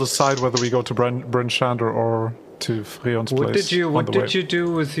could still decide whether we go to Bryn Shander or to Freon's place. What did you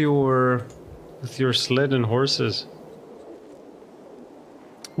do with your sled and horses?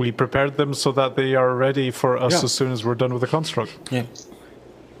 We prepared them so that they are ready for us as soon as we're done with the construct. Yeah.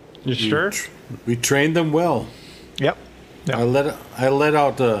 You sure? We trained them well. Yep. I let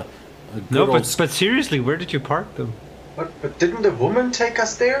out a good No, but seriously, where did you park them? But didn't the woman take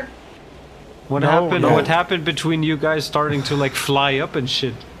us there? What happened? What happened between you guys starting to fly up and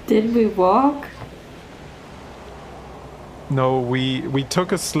shit? Did we walk? No, we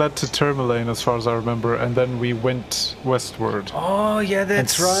took a sled to Tourmaline, as far as I remember, and then we went westward. Oh yeah,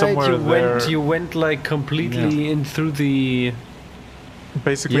 that's right. You went completely in through the.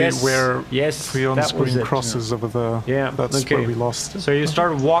 Basically, where Freon's Green crosses over there. Yeah, that's where we lost. So you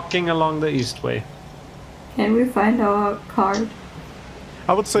start walking along the east way. Can we find our card?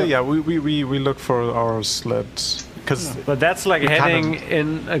 I would say, yeah, we look for our sled. But that's like heading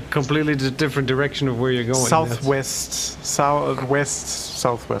in a completely different direction of where you're going. Southwest,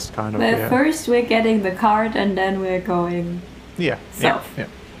 southwest kind of. Well, first we're getting the cart and then we're going south. Yeah.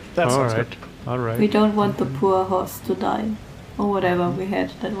 That's all right. All right. We don't want the poor horse to die. Or whatever we had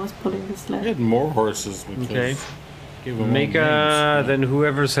that was pulling the sled. We had more horses. Okay. Make then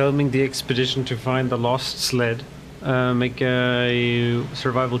whoever's helming the expedition to find the lost sled, make a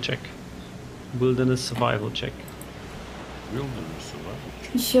survival check. Wilderness survival check. Wilderness survival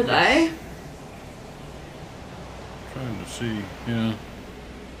check. Should I? Trying to see, yeah.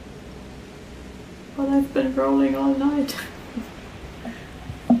 But I've been rolling all night.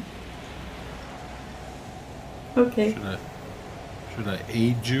 Okay. Should I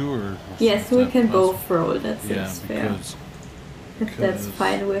aid you or? Yes, we can both roll. That seems fair. If that's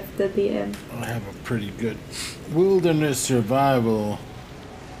fine with the DM. I have a pretty good wilderness survival.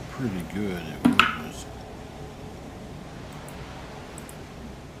 Pretty good at wilderness.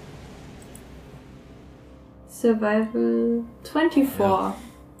 Survival 24. Yeah.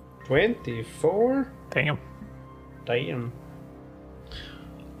 24? Damn.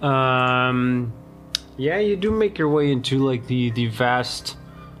 Yeah, you do make your way into like the vast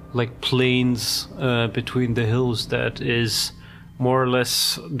like plains between the hills that is more or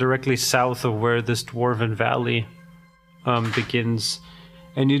less directly south of where this dwarven valley begins.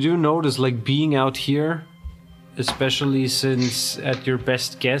 And you do notice like being out here, especially since at your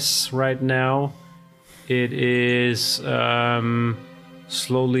best guess right now, it is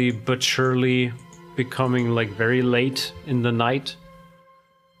slowly but surely becoming like very late in the night.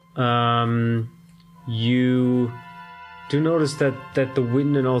 You do notice that the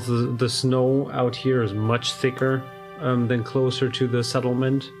wind and also the snow out here is much thicker than closer to the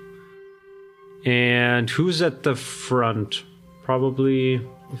settlement. And who's at the front? Probably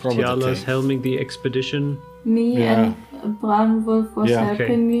Tiala's helming the expedition. Me and Brown Wolf was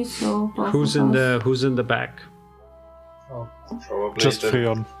helping me, so who's in the back? Oh, probably just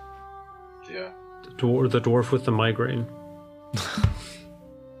Freon. Yeah. The dwarf with the migraine.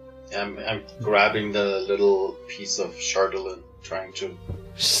 I'm grabbing the little piece of Chardolin, trying to...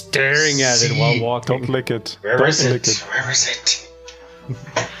 Staring at it while walking. Don't lick it. Where is it? Where is it?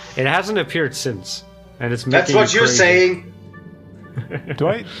 It hasn't appeared since. And it's That's what you're saying! Do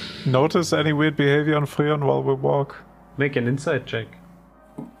I notice any weird behavior on Freon while we walk? Make an insight check.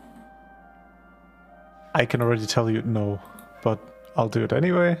 I can already tell you no, but I'll do it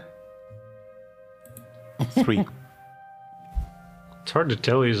anyway. 3. It's hard to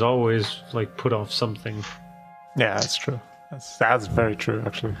tell. He's always like put off something. Yeah, that's true. That's very true,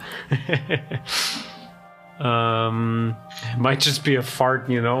 actually. It might just be a fart,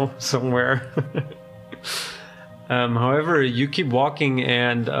 somewhere. However, you keep walking,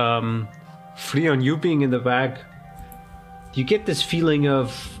 and Freon, you being in the back, you get this feeling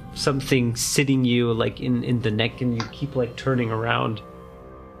of something sitting you like in the neck, and you keep like turning around,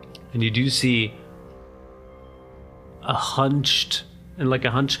 and you do see a hunched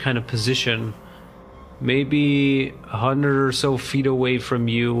kind of position, maybe 100 or so feet away from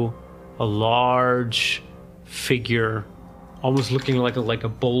you, a large figure, almost looking like a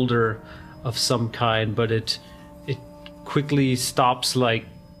boulder of some kind, but it quickly stops like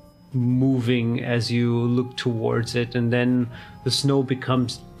moving as you look towards it, and then the snow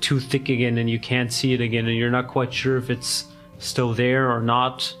becomes too thick again and you can't see it again, and you're not quite sure if it's still there or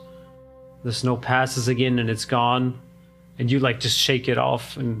not. The snow passes again and it's gone, and you like just shake it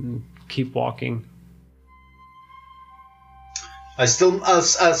off and keep walking. I'll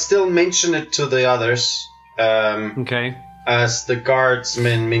still mention it to the others. Okay. As the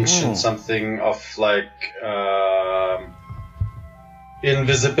guardsmen mentioned something of like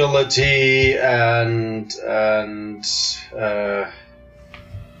invisibility and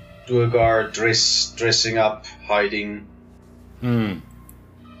Duergar dressing up, hiding.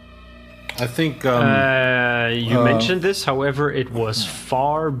 I think you mentioned this, however, it was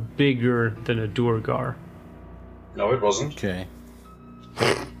far bigger than a Duergar. No, it wasn't. Okay.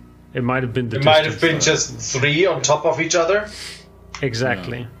 It might have been the It might have been just 3 on top of each other.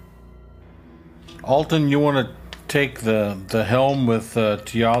 Exactly. Yeah. Alton, you want to take the helm with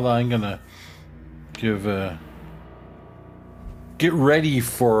Tiala? I'm gonna get ready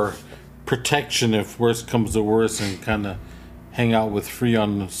for protection if worse comes to worse, and kind of hang out with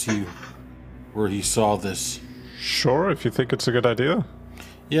Freon and see where he saw this. Sure, if you think it's a good idea.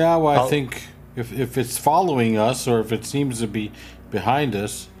 Yeah, well, I think if it's following us, or if it seems to be behind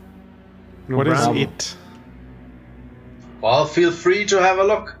us. What is it? Well, feel free to have a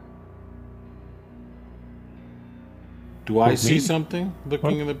look. Do I see something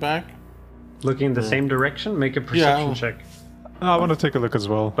looking in the back? Looking in the same direction? Make a perception check. I want to take a look as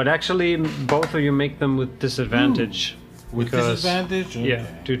well. But actually, both of you make them with disadvantage. With disadvantage? Okay. Yeah,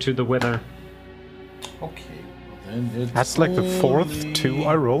 due to the weather. Okay. Then That's like the 4th 2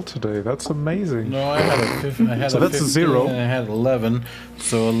 I rolled today. That's amazing. No, I had a 15. I had so a that's 15 a 0. And I had 11.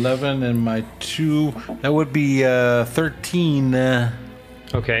 So 11 and my 2. That would be 13.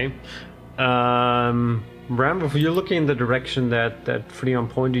 Okay. Bramble, you're looking in the direction that Freon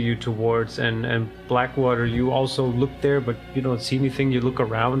pointed you towards, and Blackwater, you also look there, but you don't see anything. You look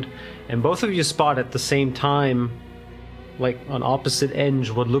around, and both of you spot at the same time, like on opposite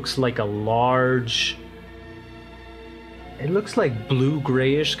ends, what looks like a large... It looks like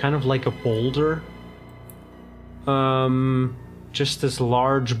blue-grayish, kind of like a boulder. Just this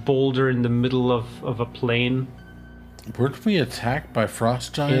large boulder in the middle of a plain. Weren't we attacked by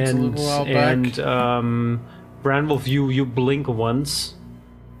frost giants a little while back? And Branwolf, you blink once,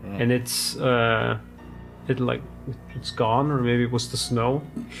 and it's gone, or maybe it was the snow.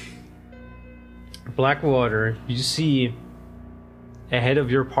 Blackwater, you see ahead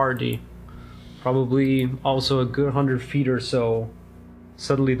of your party, probably also a good 100 feet or so,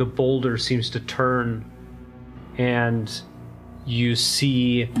 suddenly the boulder seems to turn, and you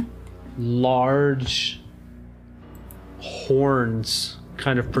see large horns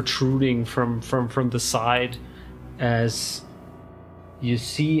kind of protruding from the side, as you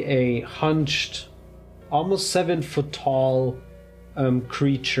see a hunched, almost 7-foot tall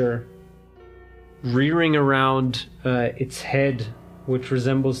creature rearing around its head, which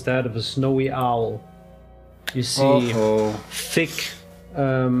resembles that of a snowy owl. You see thick,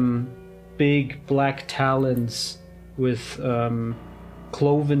 big black talons with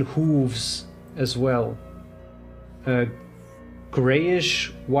cloven hooves as well.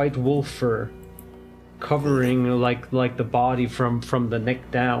 Grayish white wolf fur covering like the body from the neck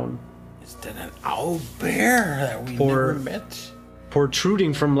down. Is that an owl bear that we never met?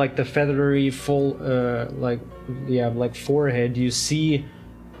 Protruding from like the feathery full like forehead, you see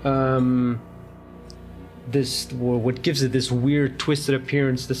this, what gives it this weird twisted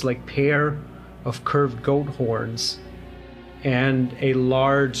appearance, this like pair of curved goat horns and a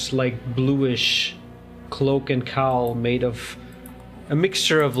large like bluish cloak and cowl made of a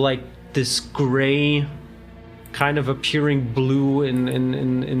mixture of like this gray kind of appearing blue in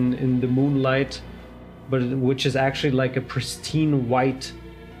the moonlight, but which is actually like a pristine white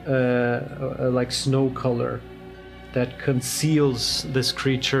like snow color that conceals this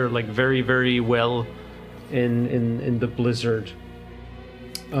creature like very, very well in the blizzard.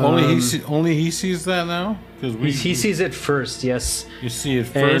 Only he sees that now? He sees it first, yes. You see it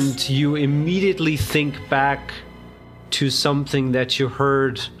first? And you immediately think back to something that you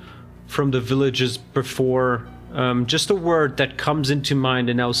heard from the villages before. Just a word that comes into mind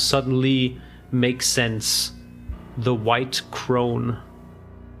and now suddenly makes sense. The white crone.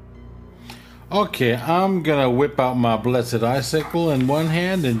 Okay, I'm gonna whip out my blessed icicle in one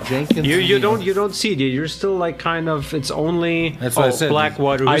hand and Jenkins. You don't see it. You're still like kind of. It's only that's what I said.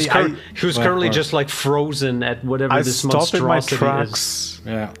 Blackwater, who's currently just like frozen at whatever this monstrosity I stop in my tracks,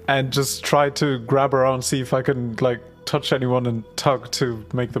 and just try to grab around, see if I can like touch anyone and tug to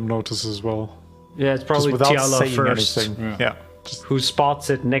make them notice as well. Yeah, it's probably Tiala first. Yeah. Who spots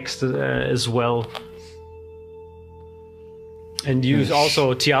it next to, as well. And you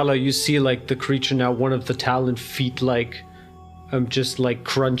also, Tiala, you see like the creature now, one of the talon feet like just like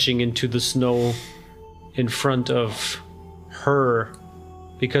crunching into the snow in front of her,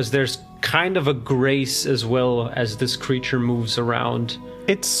 because there's kind of a grace as well as this creature moves around.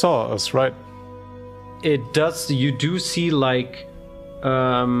 It saw us, right? It does. You do see like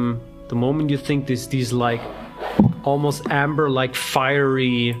the moment you think these like almost amber like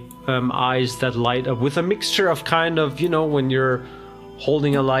fiery eyes that light up with a mixture of kind of, you know, when you're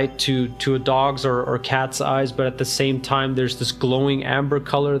holding a light to a dog's or cat's eyes, but at the same time there's this glowing amber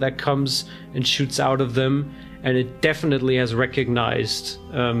color that comes and shoots out of them, and it definitely has recognized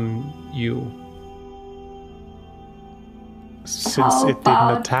you. Since it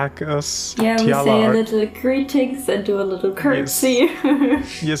didn't attack us, yeah, we say a little greetings and do a little curtsy.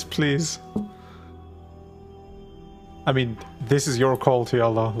 Yes, please. I mean, this is your call,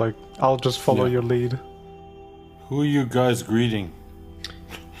 Tiala. Like, I'll just follow your lead. Who are you guys greeting?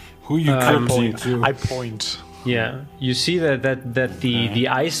 Who are you curtseying to? I point. Yeah, you see that the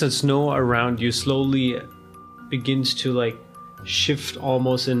ice and snow around you slowly begins to like shift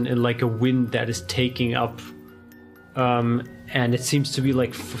almost in like a wind that is taking up, and it seems to be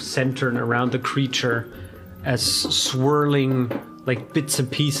like centered around the creature, as swirling like bits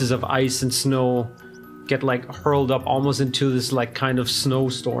and pieces of ice and snow get like hurled up almost into this like kind of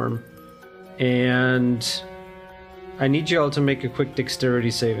snowstorm. And I need you all to make a quick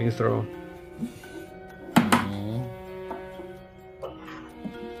dexterity saving throw.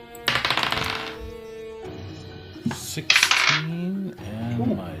 16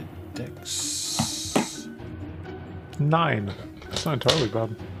 and my dex 9. That's not entirely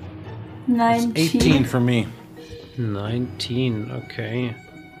bad. 19. 18 for me. 19, okay.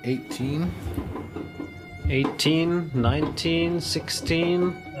 18. 18, 19,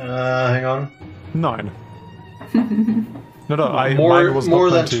 16. Hang on. 9. No, mine was more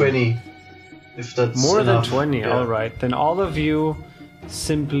not than 20. If that's more enough. than 20, Yeah. all right. Then all of you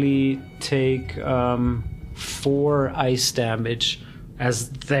simply take 4 ice damage as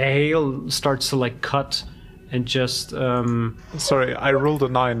the hail starts to like cut and just Sorry, I rolled a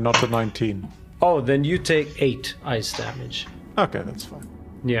 9, not a 19. Oh, then you take 8 ice damage. Okay, that's fine.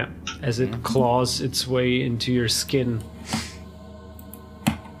 Yeah, as it claws its way into your skin.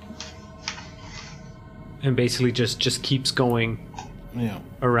 And basically just keeps going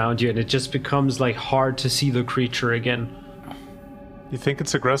around you, and it just becomes like hard to see the creature again. You think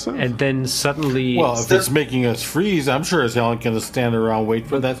it's aggressive? And then suddenly, Well, if it's making us freeze, I'm sure as hell gonna stand around wait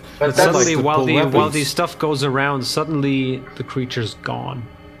for that. But suddenly that's, while weapons. the stuff goes around, suddenly the creature's gone.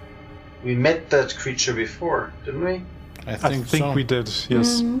 we met that creature before, didn't we? I think think so. we did,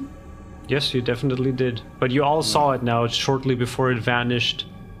 yes. Yes, you definitely did. But you all saw it now, shortly before it vanished.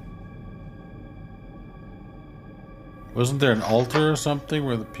 Wasn't there an altar or something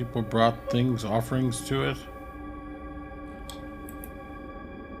where the people brought things, offerings to it?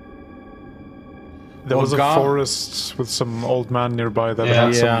 There Well, was a gone- forest with some old man nearby that Yeah.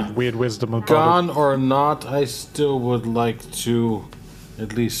 had Yeah. some weird wisdom about Gone or not, I still would like to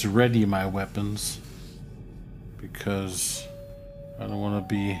at least ready my weapons. Because I don't want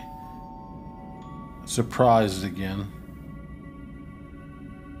to be surprised again.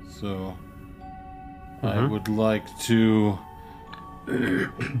 So I would like to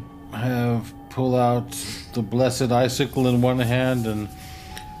pull out the blessed icicle in one hand and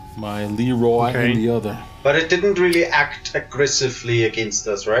my Leroy in the other. But it didn't really act aggressively against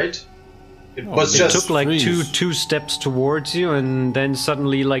us, right? It was It just took like freeze. two steps towards you, and then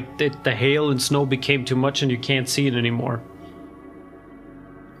suddenly like the hail and snow became too much, and you can't see it anymore.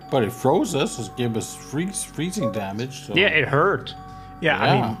 But it froze us. It gave us freezing damage. So. Yeah, it hurt. Yeah, I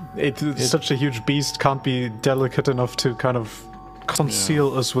Yeah. mean, it's such a huge beast can't be delicate enough to kind of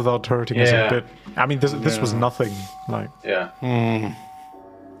conceal us without hurting us Yeah. a bit. I mean, this was nothing. Like, yeah.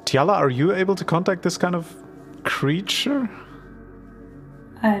 Tiala, are you able to contact this kind of creature?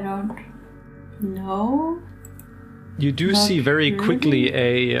 I don't know. You do Not see very really. quickly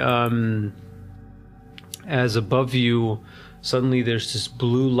as above you, suddenly there's this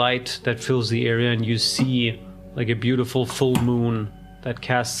blue light that fills the area, and you see like a beautiful full moon that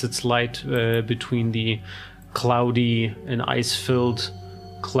casts its light between the cloudy and ice-filled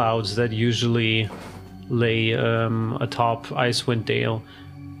clouds that usually lay atop Icewind Dale.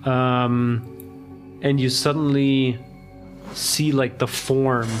 And you suddenly see like the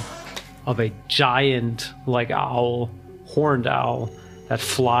form of a giant like owl, horned owl, that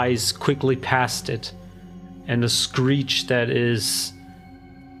flies quickly past it, and a screech that is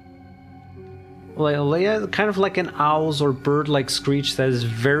like kind of like an owl's or bird-like screech that is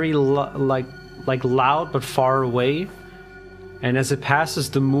very like loud but far away. And as it passes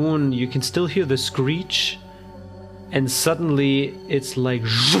the moon, you can still hear the screech, and suddenly it's like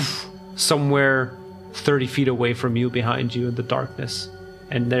zoof, somewhere 30 feet away from you, behind you in the darkness,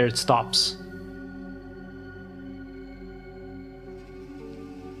 and there it stops.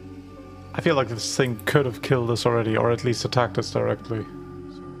 I feel like this thing could have killed us already, or at least attacked us directly.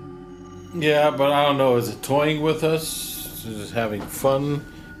 Yeah, but I don't know. Is it toying with us? Is it having fun?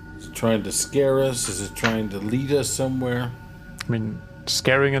 Is it trying to scare us? Is it trying to lead us somewhere? I mean,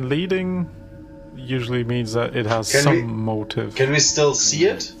 scaring and leading usually means that it has Can some we- motive. Can we still see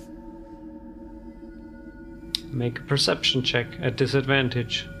it? Make a perception check at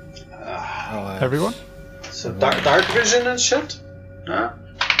disadvantage. Everyone? So dark vision and shit? Huh?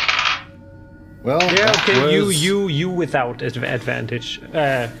 Well, Yeah, that okay, was- you without advantage.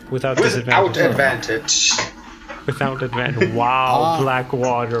 Without Without disadvantage. advantage. Without advantage. Wow,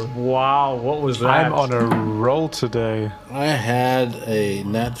 Blackwater. Wow, what was that? I'm on a roll today. I had a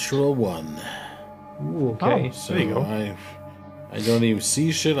natural 1. Ooh, okay. So There you go. I don't even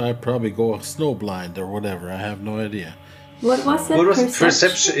see shit. I probably go snowblind or whatever. I have no idea. What was that? What was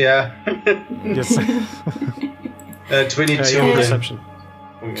perception? Yeah. Yes. 22. Your then. perception.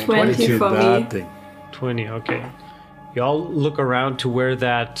 20 for me. Thing. 20, okay. Y'all look around to where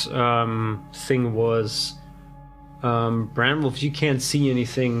that thing was. Branwolf, you can't see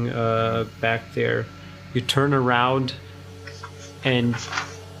anything back there. You turn around and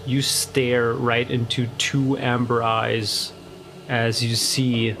you stare right into two amber eyes as you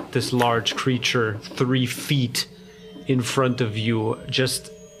see this large creature 3 feet in front of you, just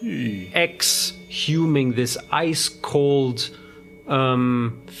exhuming this ice cold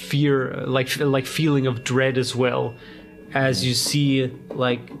fear, like feeling of dread as well, as you see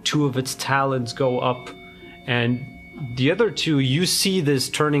like 2 of its talons go up, and the other 2, you see this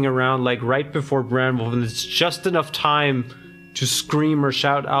turning around like right before Branwolf, and it's just enough time to scream or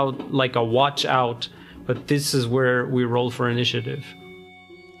shout out like a watch out, but this is where we roll for initiative.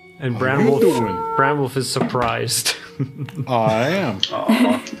 And Branwolf is surprised. I am.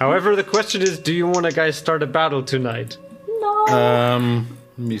 However, the question is, do you want to guys start a battle tonight? No.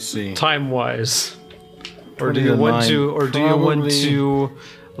 Let me see. Time-wise. Or do you want to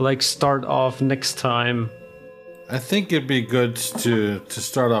like start off next time? I think it'd be good to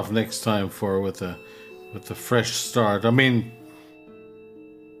start off next time with a fresh start. I mean,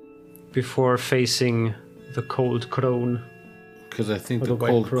 before facing the cold crone. Because I think the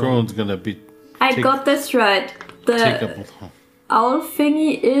cold crone's gonna be. I got this right. The owl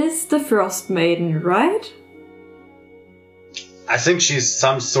thingy is the Frost Maiden, right? I think she's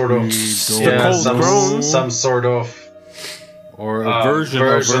some sort of some sort of or a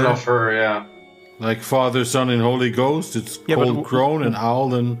version of her, yeah. Like Father, Son, and Holy Ghost. It's cold crone and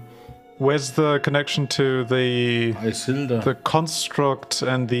owl and. Where's the connection to the construct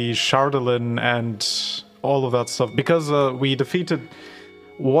and the Chardalin and all of that stuff? Because we defeated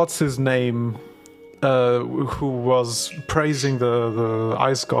what's his name, who was praising the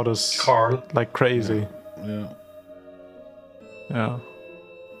ice goddess Carl like crazy. Yeah.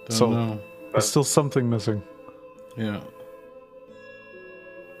 So there's still something missing. Yeah.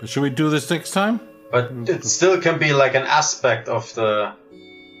 But should we do this next time? But it still can be like an aspect of the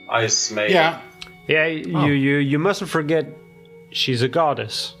Ice Maiden. Yeah. You mustn't forget she's a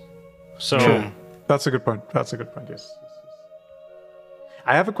goddess. So that's a good point. Yes.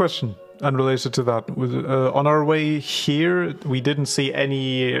 I have a question unrelated to that. On our way here, we didn't see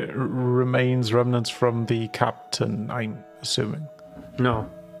any remnants from the captain, I'm assuming. No.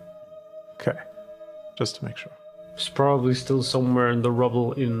 Okay. Just to make sure. It's probably still somewhere in the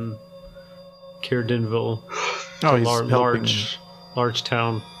rubble in Kirdinville. Oh, he's large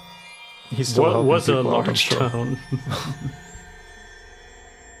town. He's still was a large town.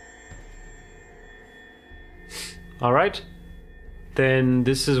 All right. Then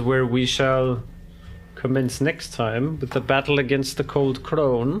this is where we shall commence next time with the battle against the Cold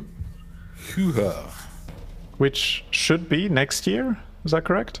Crone. Which should be next year. Is that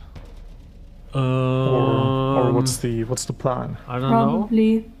correct? Or what's the plan? I don't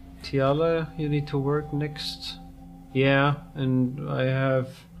Probably. know. Tiala, you need to work next. Yeah, and I have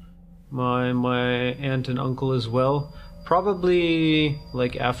my aunt and uncle as well. Probably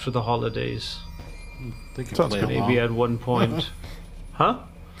like after the holidays. They can play maybe at one point. Huh?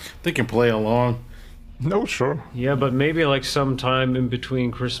 They can play along. No, sure. Yeah, but maybe like sometime in between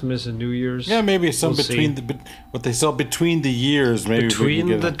Christmas and New Year's. Yeah, maybe some between what they sell between the years. Maybe between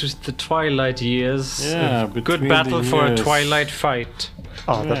the twilight years. Yeah, good battle for a twilight fight.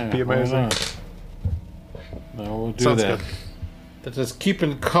 Oh, that'd be amazing. No, we'll do that. Let us keep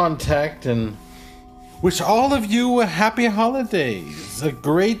in contact and wish all of you a happy holidays, a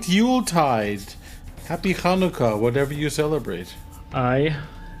great Yuletide, happy Hanukkah, whatever you celebrate. Aye.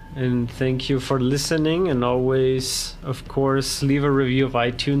 And thank you for listening, and always, of course, leave a review of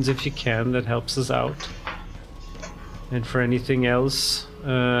iTunes if you can. That helps us out. And for anything else,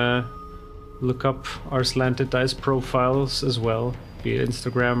 look up our Slanted Dice profiles as well, be it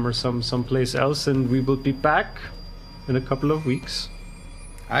Instagram or someplace else, and we will be back in a couple of weeks,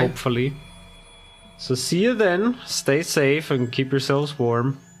 hopefully. So see you then. Stay safe and keep yourselves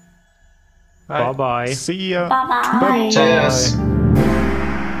warm. Bye-bye. See ya. Bye-bye. Cheers.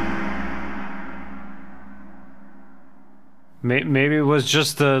 Maybe it was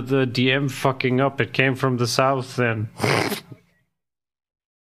just the DM fucking up. It came from the south then.